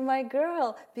says you're my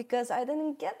girl, because I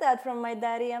didn't get that from my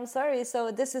daddy, I'm sorry. So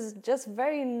this is just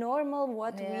very normal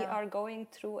what we are going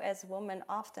through as women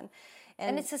often,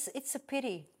 and it's a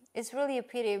pity. It's really a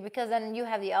pity because then you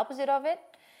have the opposite of it.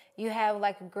 You have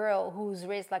like a girl who's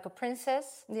raised like a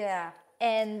princess. Yeah.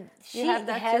 And she have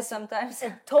that has too sometimes.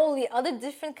 a totally other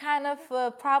different kind of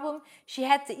problem. She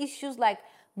had the issues like,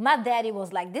 my daddy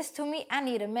was like this to me, I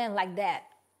need a man like that.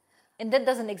 And that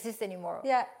doesn't exist anymore.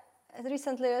 Yeah.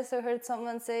 Recently I also heard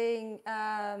someone saying,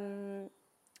 I'm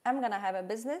going to have a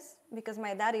business because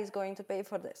my daddy is going to pay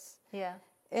for this. Yeah.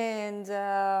 And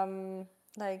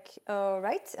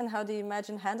right, and how do you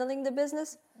imagine handling the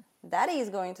business? Daddy is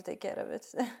going to take care of it.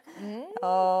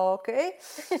 Okay.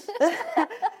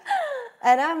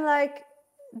 And I'm like,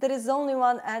 there is only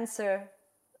one answer.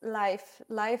 Life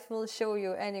will show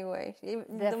you anyway.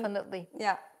 Definitely.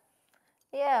 Yeah.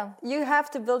 You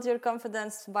have to build your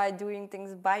confidence by doing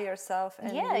things by yourself.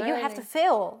 And you have to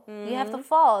fail. You have to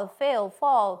fall,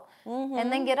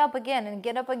 and then get up again and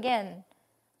get up again.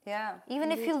 Yeah.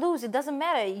 Even if you lose, it doesn't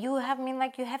matter. You have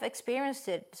experienced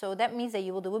it, so that means that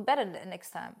you will do it better the next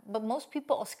time. But most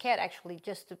people are scared actually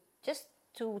just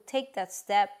to take that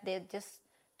step. They're just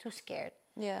too scared.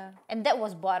 Yeah. And that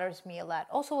was bothers me a lot.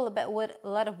 Also about with a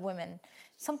lot of women.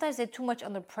 Sometimes they're too much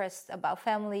under pressed about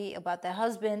family, about their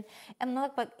husband. And I'm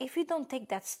like, but if you don't take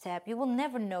that step, you will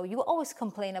never know. You will always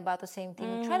complain about the same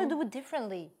thing. Try to do it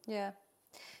differently. Yeah.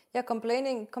 Yeah,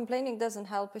 complaining doesn't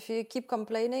help. If you keep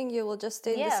complaining, you will just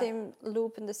stay in the same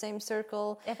loop, in the same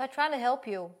circle. If I try to help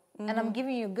you and I'm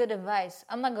giving you good advice,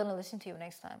 I'm not going to listen to you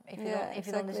next time. If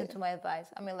you don't listen to my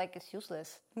advice, I mean, like, it's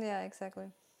useless. Yeah,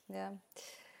 exactly. Yeah.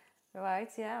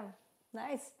 Right, yeah.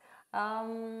 Nice.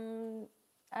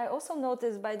 I also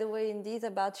noticed, by the way, indeed,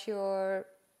 about your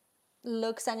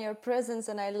looks and your presence,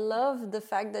 and I love the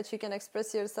fact that you can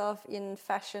express yourself in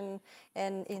fashion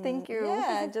and in... Thank you.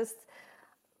 Yeah, just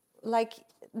like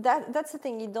that's the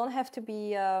thing. You don't have to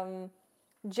be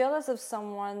jealous of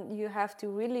someone. You have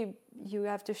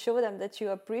to show them that you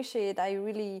appreciate. I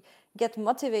really get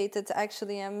motivated,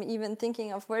 actually. I'm even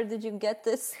thinking of, where did you get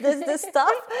this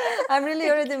stuff? I'm really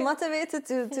already motivated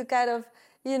to kind of,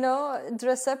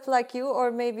 dress up like you,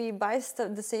 or maybe buy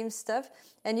the same stuff,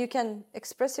 and you can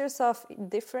express yourself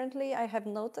differently. I have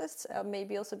noticed,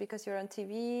 maybe also because you're on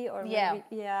TV, or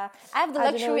maybe, I have the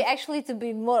luxury actually to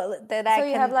be more that I can. So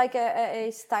you have like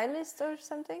a stylist or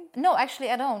something? No,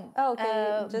 actually I don't. Oh,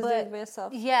 okay, just do it by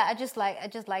yourself. Yeah, I just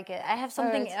like it. I have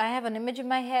something. Right. I have an image in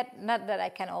my head. Not that I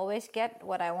can always get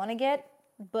what I want to get,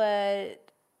 but.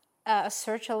 I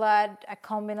search a lot, I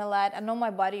combine a lot. I know my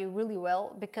body really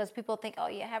well, because people think, oh,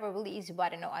 you have a really easy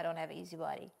body. No, I don't have an easy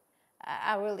body.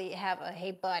 I really have a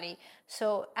hate body.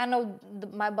 So I know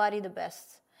my body the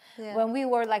best. Yeah. When we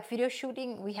were like video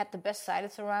shooting, we had the best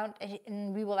stylists around,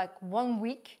 and we were like 1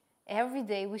 week every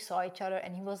day we saw each other,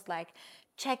 and he was like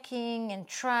checking and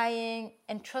trying,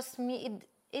 and trust me,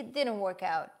 it didn't work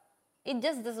out. It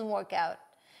just doesn't work out.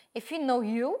 If you know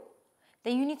you,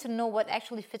 then you need to know what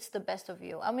actually fits the best of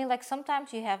you. I mean, like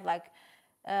sometimes you have like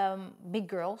big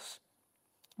girls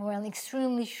wearing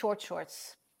extremely short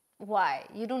shorts. Why?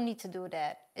 You don't need to do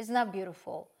that. It's not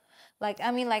beautiful. Like,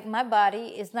 I mean, like my body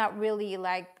is not really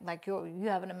like you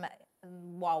have a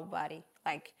wow body.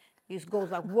 Like it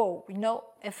goes like whoa, you know.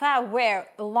 If I wear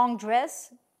a long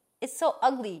dress, it's so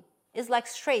ugly. It's like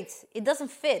straight. It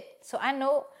doesn't fit. So I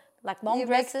know like long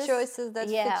dresses. Make choices that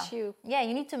fit you. Yeah,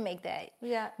 you need to make that.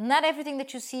 Yeah. Not everything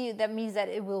that you see that means that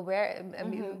it will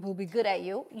it will be good at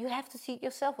you. You have to see it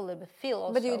yourself a little bit, feel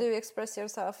also. But you do express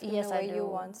yourself in the way I do. you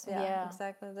want. Yeah,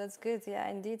 exactly. That's good. Yeah,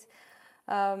 indeed.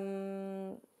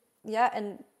 Yeah,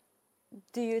 and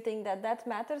do you think that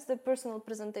matters, the personal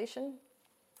presentation?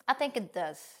 I think it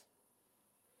does.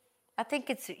 I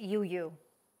think it's you.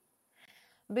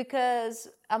 Because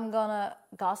I'm gonna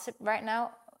gossip right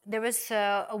now. There was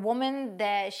a woman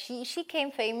that she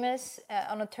came famous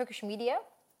on a Turkish media.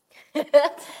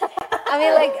 I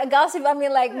mean, like a gossip. I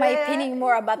mean, like my opinion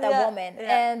more about that woman.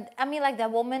 Yeah. And I mean, like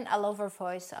that woman. I love her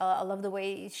voice. I love the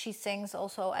way she sings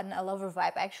also, and I love her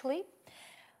vibe actually.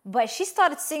 But she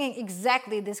started singing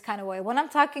exactly this kind of way. When I'm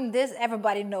talking this,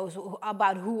 everybody knows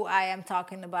about who I am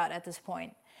talking about at this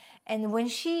point. And when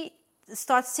she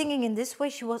starts singing in this way,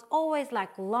 she was always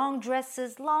like long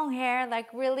dresses, long hair,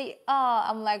 like really,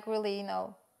 I'm like really, you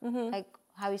know, like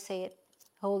how you say it,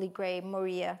 Holy Grail,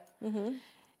 Maria. Mm-hmm.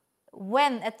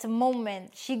 When at the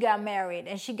moment she got married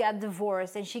and she got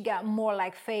divorced and she got more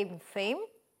like fame,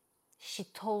 she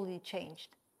totally changed.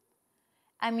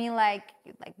 I mean, like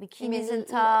bikinis and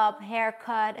top,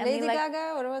 haircut. Lady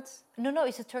Gaga or what? No,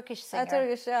 it's a Turkish singer.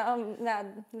 Turkish, yeah.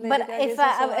 But if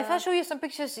I show you some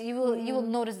pictures, you will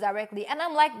notice directly. And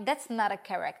I'm like, that's not a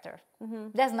character. Mm-hmm.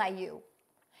 That's not you.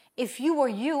 If you were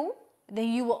you, then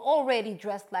you will already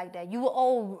dress like that. You will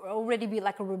already be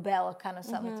like a rebel kind of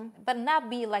something, but not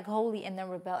be like holy and then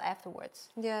rebel afterwards.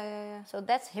 Yeah. So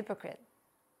that's hypocrite.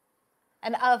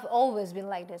 And I've always been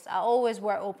like this. I always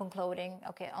wear open clothing.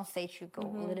 Okay, on stage you go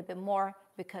a little bit more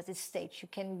because it's stage. You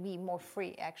can be more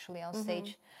free actually on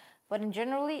stage. But in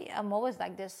generally, I'm always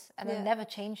like this. And I never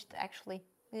changed actually.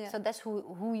 Yeah. So that's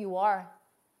who you are.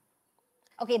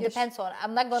 Okay, it depends on.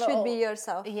 I'm not going to... Should be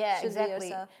yourself. Yeah, should exactly. Be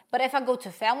yourself. But if I go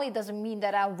to family, it doesn't mean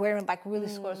that I'm wearing like really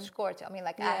skirts. I mean,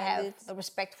 like I have a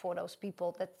respect for those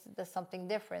people. That's something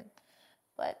different.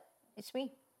 But it's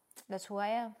me. That's who I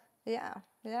am. Yeah.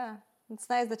 It's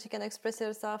nice that you can express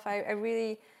yourself. I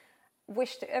really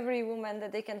wish to every woman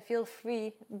that they can feel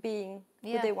free being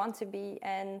who they want to be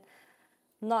and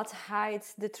not hide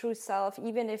the true self,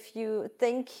 even if you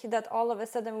think that all of a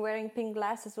sudden wearing pink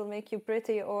glasses will make you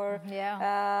pretty, or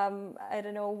I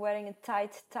don't know, wearing a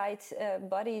tight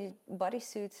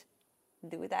bodysuit.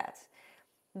 Do that.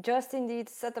 Just indeed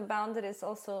set the boundaries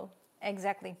also.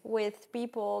 Exactly. With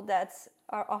people that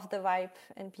are off the vibe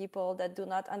and people that do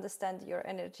not understand your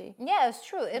energy. Yeah, it's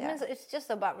true. It means it's just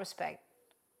about respect.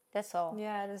 That's all.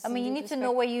 Yeah. I mean, you need to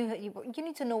know where you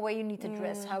need to know where you need to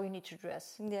dress, how you need to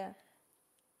dress. Yeah.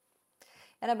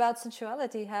 And about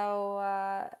sensuality,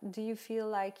 how do you feel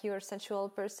like you're a sensual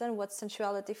person? What's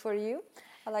sensuality for you?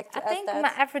 I think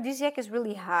my aphrodisiac is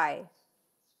really high.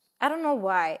 I don't know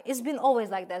why. It's been always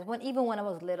like that. Even when I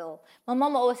was little, my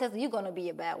mama always says, "You're gonna be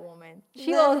a bad woman."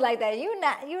 She always like that.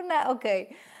 You're not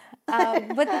okay.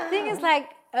 But the thing is, like,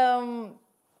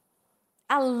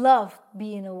 I love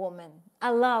being a woman.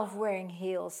 I love wearing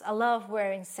heels. I love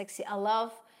wearing sexy. I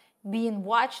love being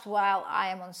watched while I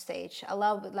am on stage. I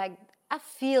love I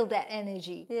feel that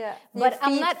energy. Yeah, but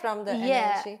I'm not from the energy.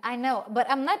 Yeah, I know. But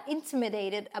I'm not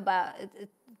intimidated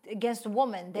against a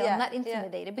woman. I'm not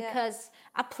intimidated because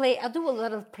I do a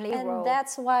lot of play role. And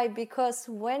that's why, because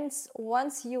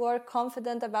once you are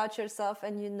confident about yourself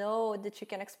and you know that you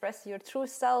can express your true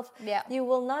self, you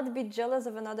will not be jealous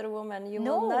of another woman. You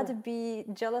will not be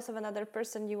jealous of another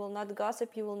person. You will not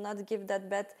gossip. You will not give that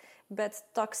bad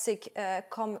toxic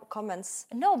comments.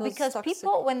 No, because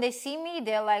people, when they see me,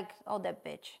 they're like, "Oh, that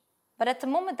bitch." But at the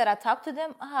moment that I talk to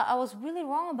them, I was really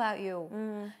wrong about you.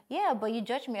 Yeah, but you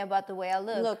judge me about the way I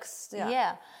look. Looks,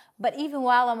 yeah. But even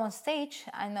while I'm on stage,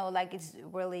 I know like it's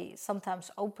really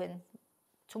sometimes open,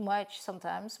 too much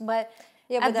sometimes. But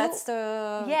that's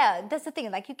the thing.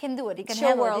 Like you can do it. You can show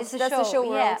handle world. it. That's the show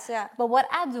world. Yeah. But what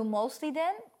I do mostly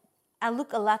then, I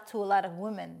look a lot of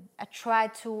women. I try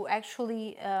to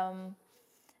actually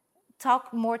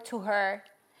talk more to her.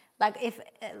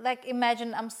 Like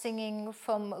imagine I'm singing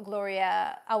from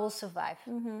Gloria, I Will Survive.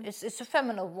 It's a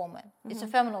feminine woman. It's a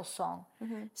feminine song.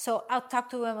 So I'll talk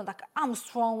to women like, I'm a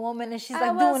strong woman, and she's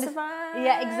like doing this.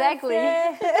 Yeah, exactly.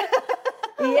 Yeah.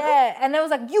 Yeah, and I was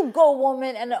like, you go,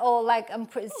 woman, and like I'm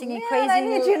singing crazy. I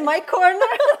need you in my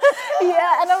corner.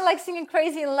 Yeah, and I'm like singing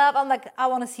crazy in love. I'm like, I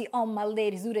want to see all my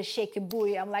ladies do the shake your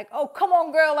booty. I'm like, oh, come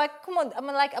on, girl, like, come on.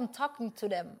 I'm talking to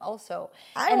them also.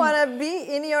 I want to be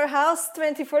in your house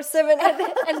 24/7.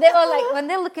 And they were like, when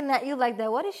they're looking at you like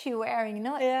that, what is she wearing? You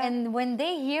know? Yeah. And when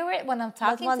they hear it, when I'm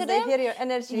talking to them, they hear your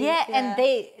energy. Yeah, and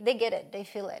they get it, they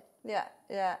feel it. Yeah.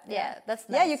 That's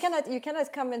nice. Yeah, you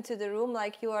cannot come into the room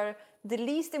like you are the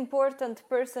least important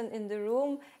person in the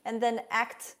room and then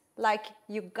act like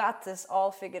you got this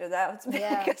all figured out,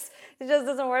 because it just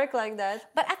doesn't work like that.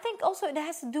 But I think also it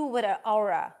has to do with an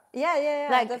aura. Yeah,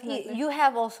 like definitely. you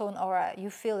have also an aura. You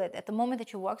feel it at the moment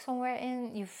that you walk somewhere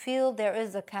in. You feel there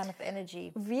is a kind of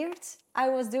energy. Weird. I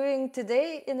was doing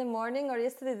today in the morning or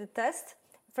yesterday the test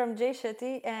from Jay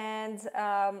Shetty, and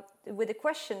with a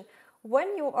question: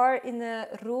 when you are in a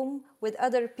room with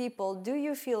other people, do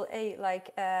you feel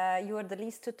like you are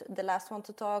the last one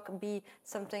to talk? B,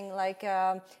 something like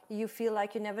you feel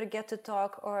like you never get to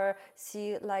talk, or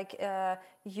C, like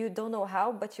you don't know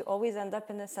how, but you always end up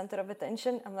in the center of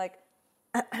attention? I'm like,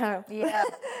 yeah.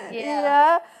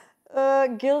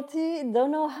 Guilty.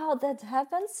 Don't know how that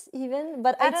happens even,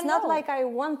 but it's not like I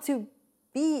want to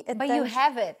be attention. But you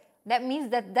have it. That means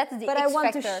that's the. But X I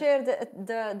want factor. to share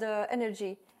the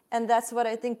energy. And that's what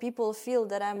I think people feel,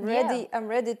 that I'm ready. Yeah. I'm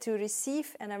ready to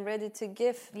receive and I'm ready to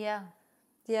give. Yeah.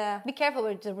 Be careful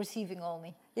with the receiving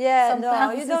only. Yeah,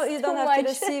 Sometimes no, you don't have much. to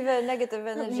receive a negative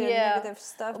energy and negative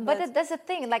stuff. But that's the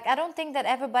thing. Like, I don't think that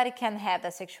everybody can have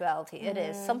that sexuality. It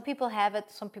is. Some people have it,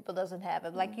 some people doesn't have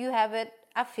it. Like you have it,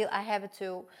 I feel I have it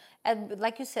too. And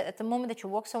like you said, at the moment that you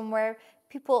walk somewhere,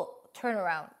 people turn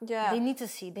around. Yeah. They need to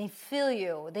see. They feel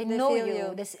you. They know feel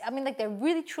you. They see, I mean, like, they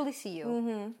really truly see you.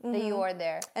 That you are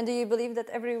there. And do you believe that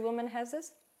every woman has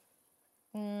this?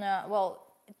 No. Well,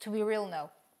 to be real, no.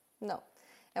 No.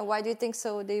 And why do you think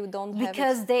so? They don't have it?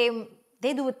 Because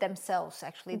they do it themselves,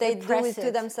 actually. They do it to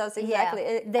themselves, exactly.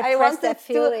 Yeah. They I press wanted that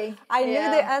feeling. I knew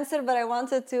the answer, but I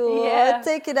wanted to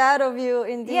take it out of you,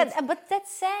 indeed. Yeah, but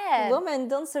that's sad. Women,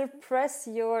 don't suppress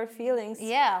your feelings.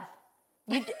 Yeah.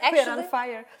 You We're on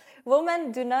fire.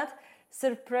 Women, do not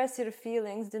suppress your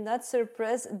feelings. Do not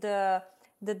suppress the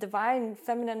divine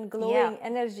feminine glowing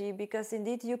energy, because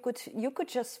indeed you could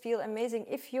just feel amazing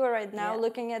if you're right now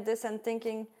looking at this and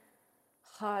thinking,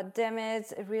 oh, damn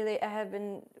it, really, I have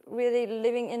been really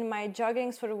living in my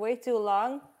joggings for way too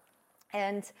long,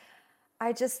 and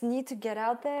I just need to get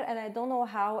out there, and I don't know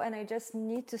how, and I just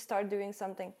need to start doing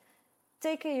something.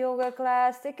 Take a yoga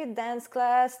class, take a dance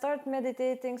class, start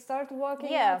meditating, start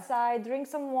walking outside, drink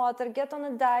some water, get on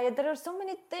a diet. There are so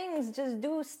many things. Just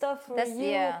do stuff for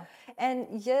you. And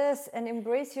and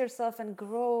embrace yourself and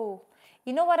grow.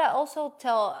 You know what I also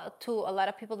tell to a lot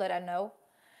of people that I know?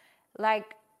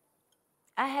 Like,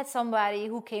 I had somebody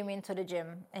who came into the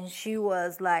gym and she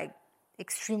was like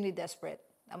extremely desperate.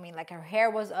 I mean, like, her hair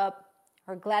was up,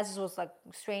 her glasses was like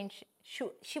strange.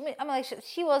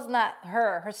 She was not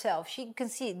herself. She can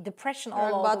see depression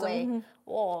all over the way.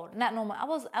 Oh, not normal.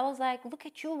 I was like, look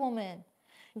at you, woman.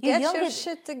 Get your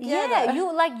shit together.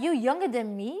 Yeah, you're younger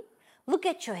than me. Look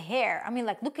at your hair. I mean,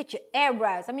 like, look at your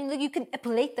eyebrows. I mean, look, you can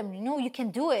epilate them. You know, you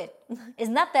can do it. It's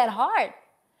not that hard.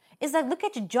 It's like, look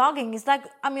at your jogging. It's like,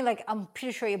 I mean, like, I'm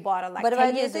pretty sure you bought it like 10 years ago. But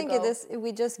why do you think it is?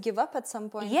 We just give up at some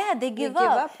point. Yeah, they give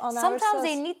up. On Sometimes ourselves.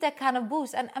 they need that kind of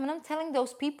boost. And I mean, I'm telling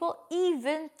those people,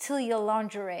 even till your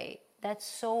lingerie, that's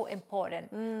so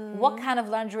important. What kind of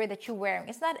lingerie that you're wearing?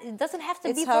 It doesn't have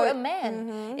to be for a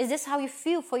man. Is this how you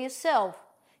feel for yourself?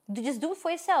 Just do it for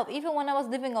yourself. Even when I was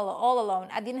living all alone,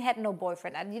 I didn't have no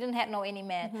boyfriend. I didn't have no any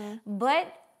man. But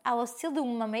I was still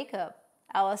doing my makeup.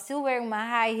 I was still wearing my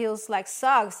high heels like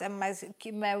socks and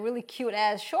my really cute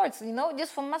ass shorts, you know,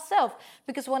 just for myself.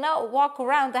 Because when I walk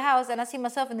around the house and I see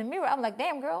myself in the mirror, I'm like,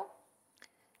 damn, girl,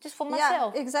 just for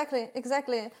myself. Yeah,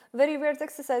 exactly. Very weird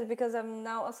exercise, because I'm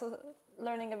now also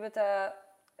learning a bit,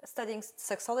 studying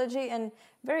sexology, and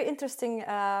very interesting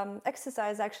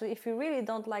exercise, actually, if you really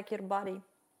don't like your body.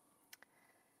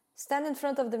 Stand in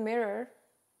front of the mirror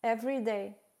every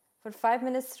day for 5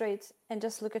 minutes straight and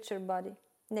just look at your body,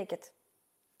 naked.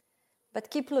 But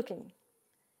keep looking.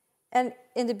 And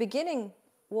in the beginning,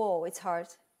 whoa, it's hard.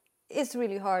 It's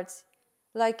really hard.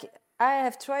 Like, I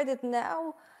have tried it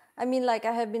now. I mean, like,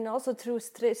 I have been also through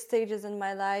stages in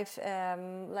my life,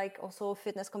 like also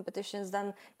fitness competitions,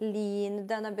 then lean,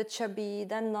 then a bit chubby,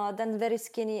 then not, then very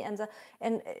skinny,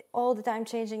 and all the time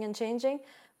changing.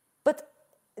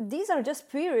 these are just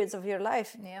periods of your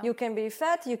life. Yeah. You can be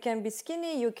fat, you can be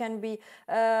skinny, you can be,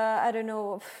 I don't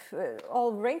know,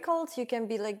 all wrinkled, you can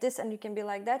be like this and you can be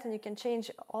like that, and you can change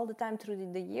all the time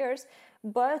through the years,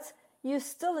 but you're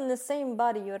still in the same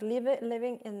body. You're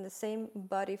living in the same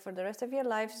body for the rest of your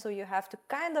life, so you have to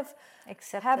kind of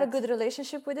have a good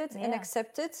relationship with it and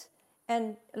accept it.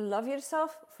 And love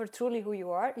yourself for truly who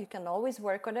you are. You can always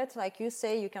work on it. Like you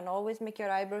say, you can always make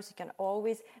your eyebrows. You can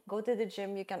always go to the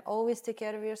gym. You can always take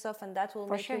care of yourself. And that will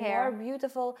make you more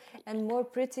beautiful and more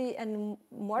pretty and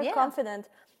more confident.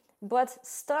 But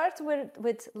start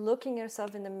with looking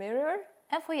yourself in the mirror.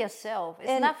 And for yourself.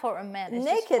 It's not for a man. It's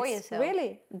naked, just for yourself.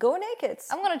 Really. Go naked.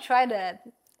 I'm going to try that.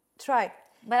 Try.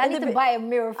 But I need to buy a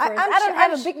mirror first. I don't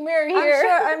have a big mirror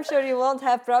here. I'm sure you won't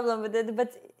have problem with it.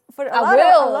 But for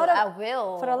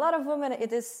a lot of women,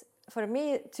 it is, for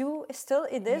me too, still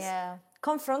it is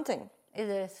confronting. It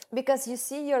is. Because you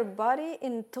see your body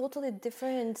in totally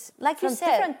different, like you said,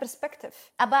 different perspective.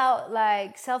 About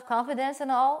like self-confidence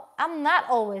and all, I'm not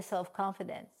always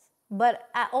self-confident. But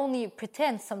I only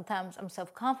pretend sometimes I'm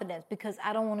self-confident because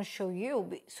I don't want to show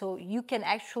you. So you can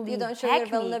actually You don't show your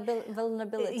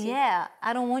vulnerability. Yeah.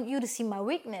 I don't want you to see my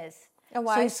weakness. And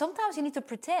why? So sometimes you need to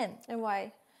pretend. And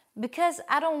why? Because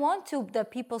I don't want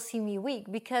that people see me weak.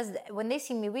 Because when they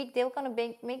see me weak, they're going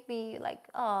to make me like,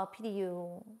 oh, pity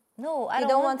you. No, I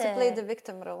don't want to play the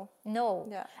victim role. No.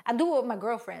 Yeah. I do it with my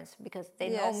girlfriends because they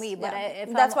know me. But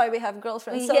that's why we have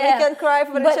girlfriends. So we can cry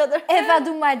for each other. If I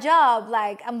do my job,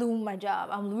 like I'm doing my job,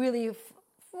 I'm really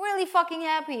fucking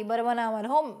happy. But when I'm at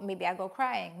home, maybe I go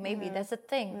crying. Maybe that's the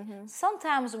thing.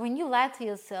 Sometimes when you lie to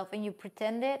yourself and you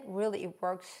pretend it, really it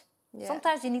works. Yeah.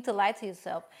 Sometimes you need to lie to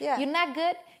yourself. Yeah. You're not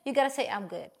good, you gotta say, I'm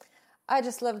good. I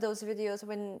just love those videos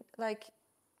when, like,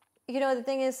 the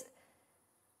thing is,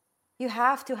 you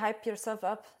have to hype yourself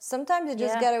up. Sometimes you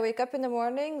just gotta wake up in the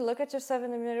morning, look at yourself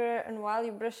in the mirror, and while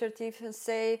you brush your teeth and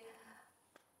say,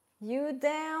 you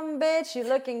damn bitch, you're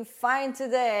looking fine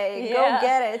today. Yeah. Go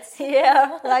get it.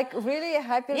 Yeah. Like, really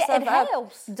hype yourself up.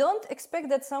 Helps. Don't expect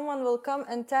that someone will come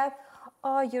and tap,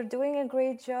 oh, you're doing a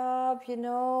great job,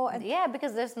 And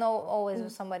because there's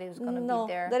always somebody who's going to be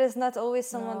there. There is not always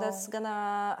someone that's going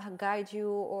to guide you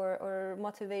or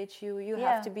motivate you. You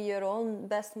have to be your own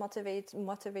best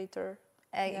motivator.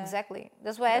 Exactly.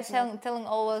 That's why I'm telling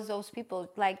all of those people,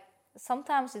 like,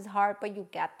 sometimes it's hard, but you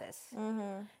got this.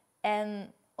 Mm-hmm. And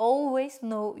always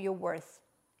know your worth.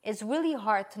 It's really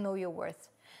hard to know your worth.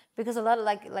 Because a lot of,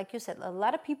 like you said, a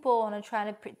lot of people want to try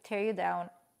to tear you down.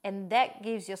 And that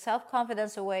gives your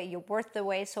self-confidence away, your worth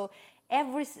away. So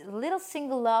every little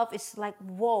single love is like,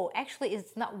 whoa. Actually,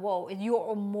 it's not whoa. You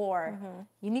are more. Mm-hmm.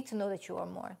 You need to know that you are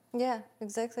more. Yeah,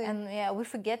 exactly. And we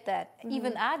forget that. Mm-hmm.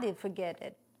 Even I did forget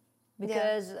it.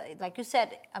 Because, like you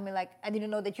said, I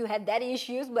didn't know that you had daddy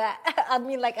issues, but I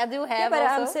do have. Yeah, but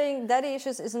also. I'm saying daddy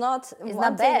issues is not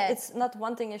not bad. It's not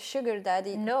wanting a sugar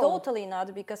daddy. No, totally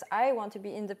not. Because I want to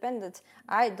be independent.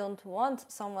 I don't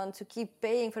want someone to keep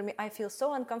paying for me. I feel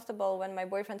so uncomfortable when my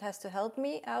boyfriend has to help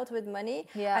me out with money.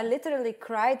 Yeah. I literally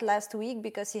cried last week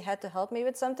because he had to help me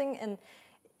with something, and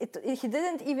he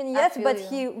didn't even yet, but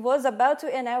he was about to,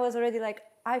 and I was already like,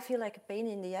 I feel like a pain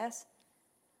in the ass.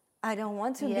 I don't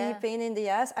want to be a pain in the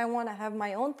ass. I want to have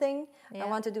my own thing. Yeah. I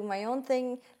want to do my own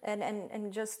thing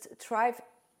and just thrive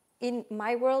in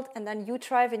my world, and then you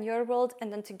thrive in your world,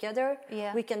 and then together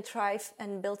we can thrive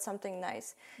and build something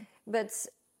nice. But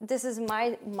this is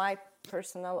my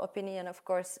personal opinion, of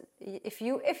course. If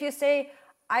you say,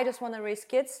 I just want to raise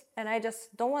kids and I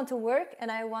just don't want to work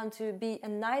and I want to be a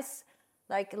nice,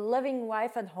 like, loving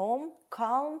wife at home,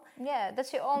 calm. Yeah,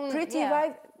 that's your own pretty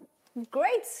wife.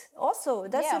 Great, also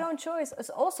that's your own choice. It's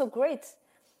also great,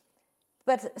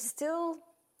 but still,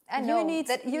 I need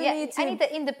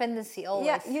the independency always.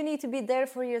 Yeah, you need to be there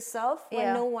for yourself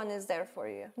when no one is there for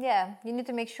you. Yeah, you need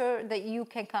to make sure that you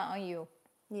can count on you.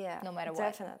 Yeah, no matter what.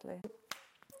 Definitely.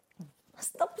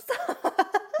 Stop.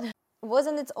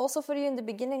 Wasn't it also for you in the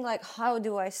beginning, like, how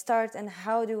do I start and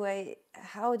how do I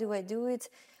do it?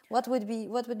 What would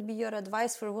be your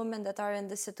advice for women that are in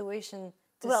this situation?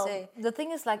 The thing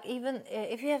is, like, even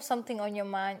if you have something on your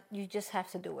mind, you just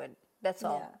have to do it. That's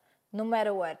all. Yeah. No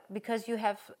matter what. Because you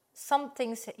have some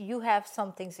things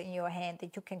in your hand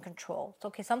that you can control. So,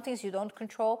 okay, some things you don't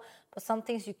control, but some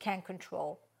things you can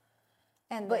control.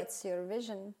 And that's your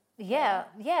vision. Yeah,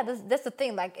 that's the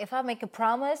thing. Like, if I make a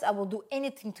promise, I will do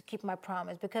anything to keep my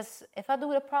promise. Because if I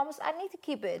do the promise, I need to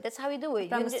keep it. That's how you do it.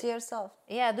 Promise to yourself.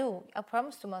 Yeah, I do. I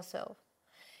promise to myself.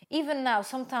 Even now,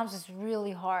 sometimes it's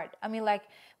really hard. I mean, like,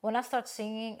 when I start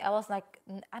singing, I was like,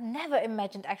 I never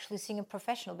imagined actually singing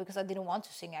professional because I didn't want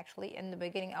to sing, actually. In the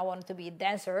beginning, I wanted to be a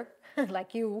dancer,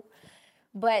 like you.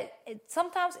 But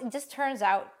sometimes it just turns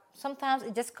out, sometimes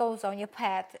it just goes on your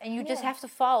path and you just have to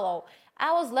follow.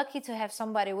 I was lucky to have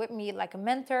somebody with me, like a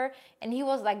mentor, and he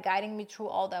was like guiding me through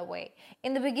all that way.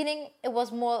 In the beginning, it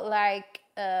was more like,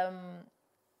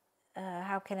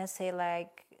 how can I say,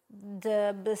 like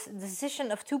the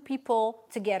decision of two people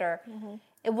together.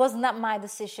 It was not my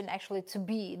decision actually to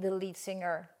be the lead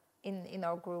singer in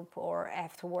our group or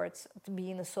afterwards, to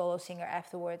be a solo singer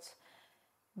afterwards.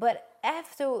 But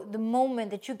after the moment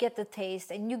that you get the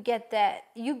taste and you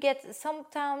get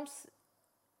sometimes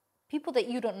people that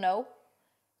you don't know,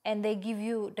 and they give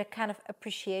you the kind of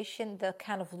appreciation, the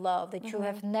kind of love that you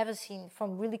have never seen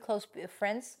from really close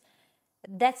friends.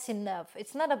 That's enough.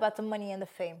 It's not about the money and the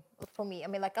fame for me. I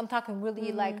mean, like, I'm talking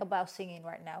really like about singing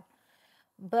right now.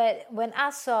 But when I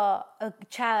saw a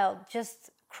child just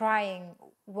crying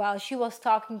while she was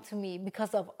talking to me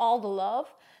because of all the love,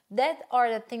 that are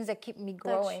the things that keep me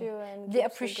growing. The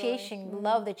appreciation, the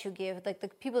love that you give, like the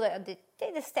people that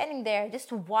they're just standing there just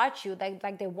to watch you,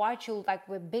 like they watch you like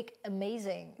with big,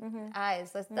 amazing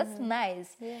eyes. That's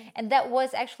nice, and that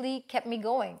was actually kept me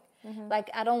going. Like,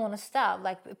 I don't want to stop.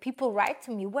 Like, people write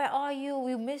to me, "Where are you?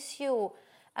 We miss you."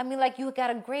 I mean, like, you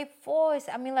got a great voice.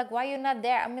 I mean, like, why you're not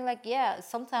there? I mean, like, yeah,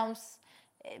 sometimes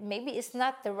maybe it's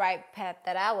not the right path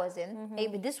that I was in.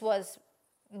 Maybe this was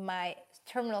my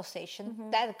terminal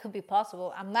station. That could be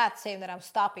possible. I'm not saying that I'm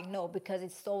stopping, no, because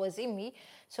it's always in me.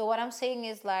 So what I'm saying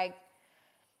is, like,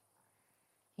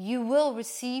 you will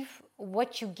receive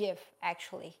what you give,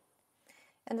 actually.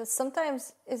 And that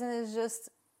sometimes isn't it just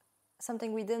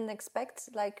something we didn't expect?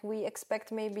 Like, we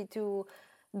expect maybe to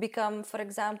become, for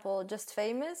example, just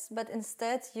famous, but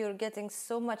instead you're getting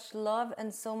so much love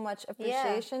and so much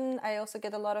appreciation. I also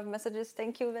get a lot of messages,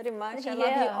 thank you very much, I love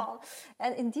you all.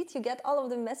 And indeed, you get all of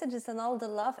the messages and all the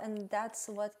love, and that's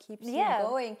what keeps you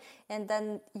going. And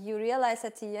then you realize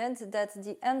at the end that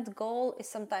the end goal is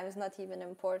sometimes not even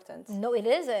important. No, it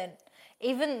isn't.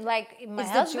 Even like my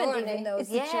husband even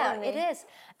knows. It is.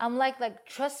 I'm like,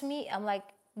 trust me. I'm like,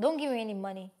 don't give me any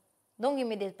money, don't give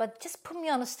me this, but just put me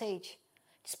on the stage.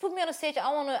 Just put me on the stage.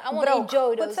 I want to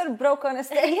enjoy those. Put her broke on the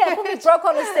stage. Put me broke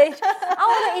on the stage. I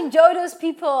want to enjoy those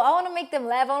people. I want to make them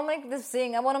laugh. I want to make them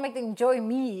sing. I want to make them enjoy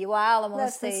me while I'm on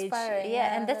the stage. Inspiring.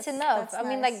 And that's enough. I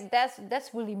mean, like,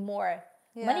 that's really more.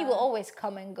 Money will always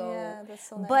come and go. Yeah, that's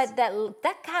so nice. But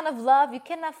that kind of love you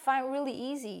cannot find really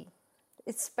easy.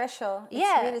 It's special.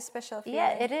 It's really special feeling.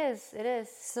 Yeah, it is. It is.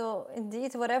 So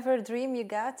indeed, whatever dream you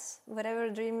got,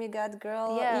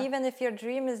 girl, even if your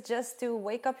dream is just to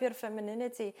wake up your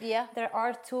femininity, there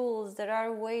are tools, there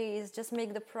are ways. Just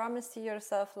make the promise to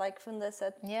yourself, like Funda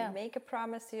said, make a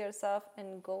promise to yourself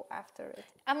and go after it.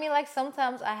 I mean, like,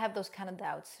 sometimes I have those kind of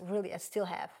doubts. Really, I still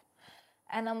have.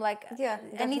 And I'm like,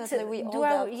 I need to.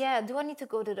 Do I need to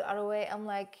go to the other way? I'm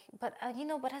like, but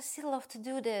I still love to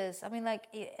do this. I mean, like,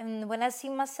 and when I see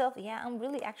myself, I'm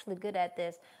really actually good at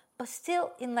this, but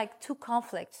still in like two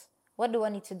conflicts. What do I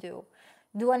need to do?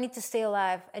 Do I need to stay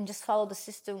alive and just follow the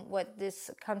system what this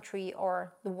country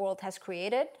or the world has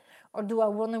created, or do I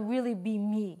want to really be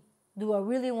me? Do I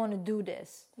really want to do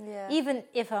this, even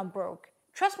if I'm broke?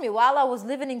 Trust me, while I was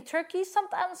living in Turkey,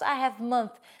 sometimes I have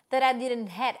months that I didn't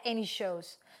had any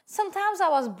shows. Sometimes I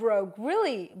was broke,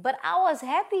 really, but I was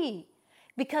happy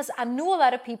because I knew a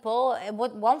lot of people, and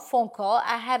with one phone call,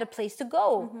 I had a place to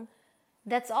go.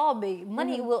 That's all big.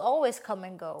 Money will always come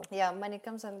and go. Yeah, money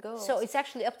comes and goes. So it's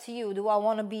actually up to you. Do I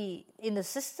want to be in the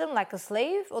system like a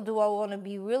slave, or do I want to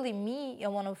be really me? I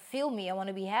want to feel me. I want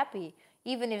to be happy.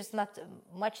 Even if it's not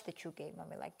much that you gave. I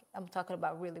mean, like, I'm talking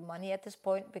about really money at this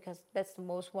point, because that's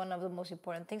one of the most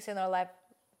important things in our life,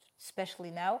 especially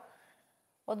now.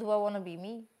 Or do I want to be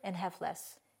me and have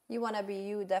less? You want to be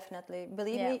you, definitely.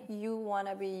 Believe me, you want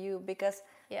to be you, because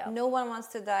no one wants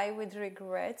to die with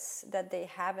regrets that they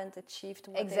haven't achieved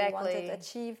what they wanted to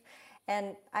achieve.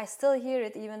 And I still hear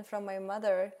it even from my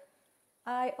mother.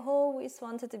 I always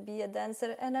wanted to be a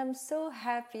dancer, and I'm so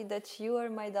happy that you are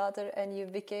my daughter and you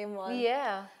became one.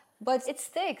 Yeah. But it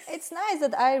sticks. It's nice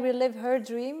that I relive her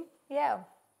dream. Yeah.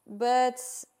 But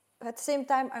at the same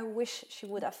time, I wish she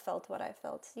would have felt what I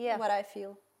felt, what I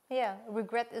feel. Yeah,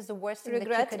 regret is the worst thing that you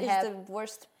can have. Regret is the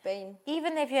worst pain.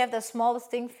 Even if you have the smallest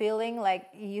thing feeling, like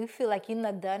you feel like you're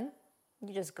not done,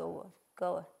 you just go.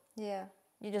 Yeah.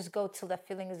 You just go till that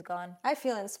feeling is gone. I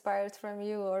feel inspired from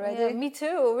you already. Yeah, me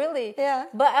too, really. Yeah.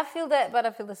 But I feel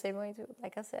the same way too,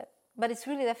 like I said. But it's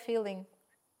really that feeling.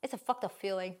 It's a fucked up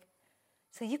feeling.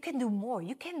 So you can do more.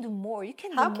 You can do more. You can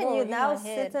do more. How can you now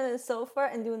sit on a sofa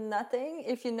and do nothing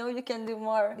if you know you can do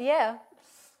more? Yeah.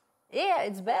 Yeah,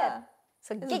 it's bad. Yeah.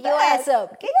 So get your ass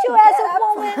up. Get your ass up,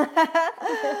 woman.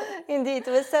 Indeed.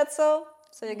 With that, so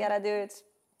So you gotta do it.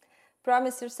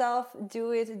 Promise yourself,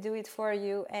 do it for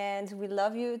you. And we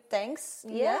love you. Thanks.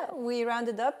 Yeah, we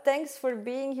rounded up. Thanks for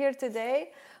being here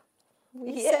today.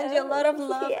 We send you a lot of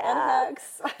love and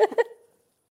hugs.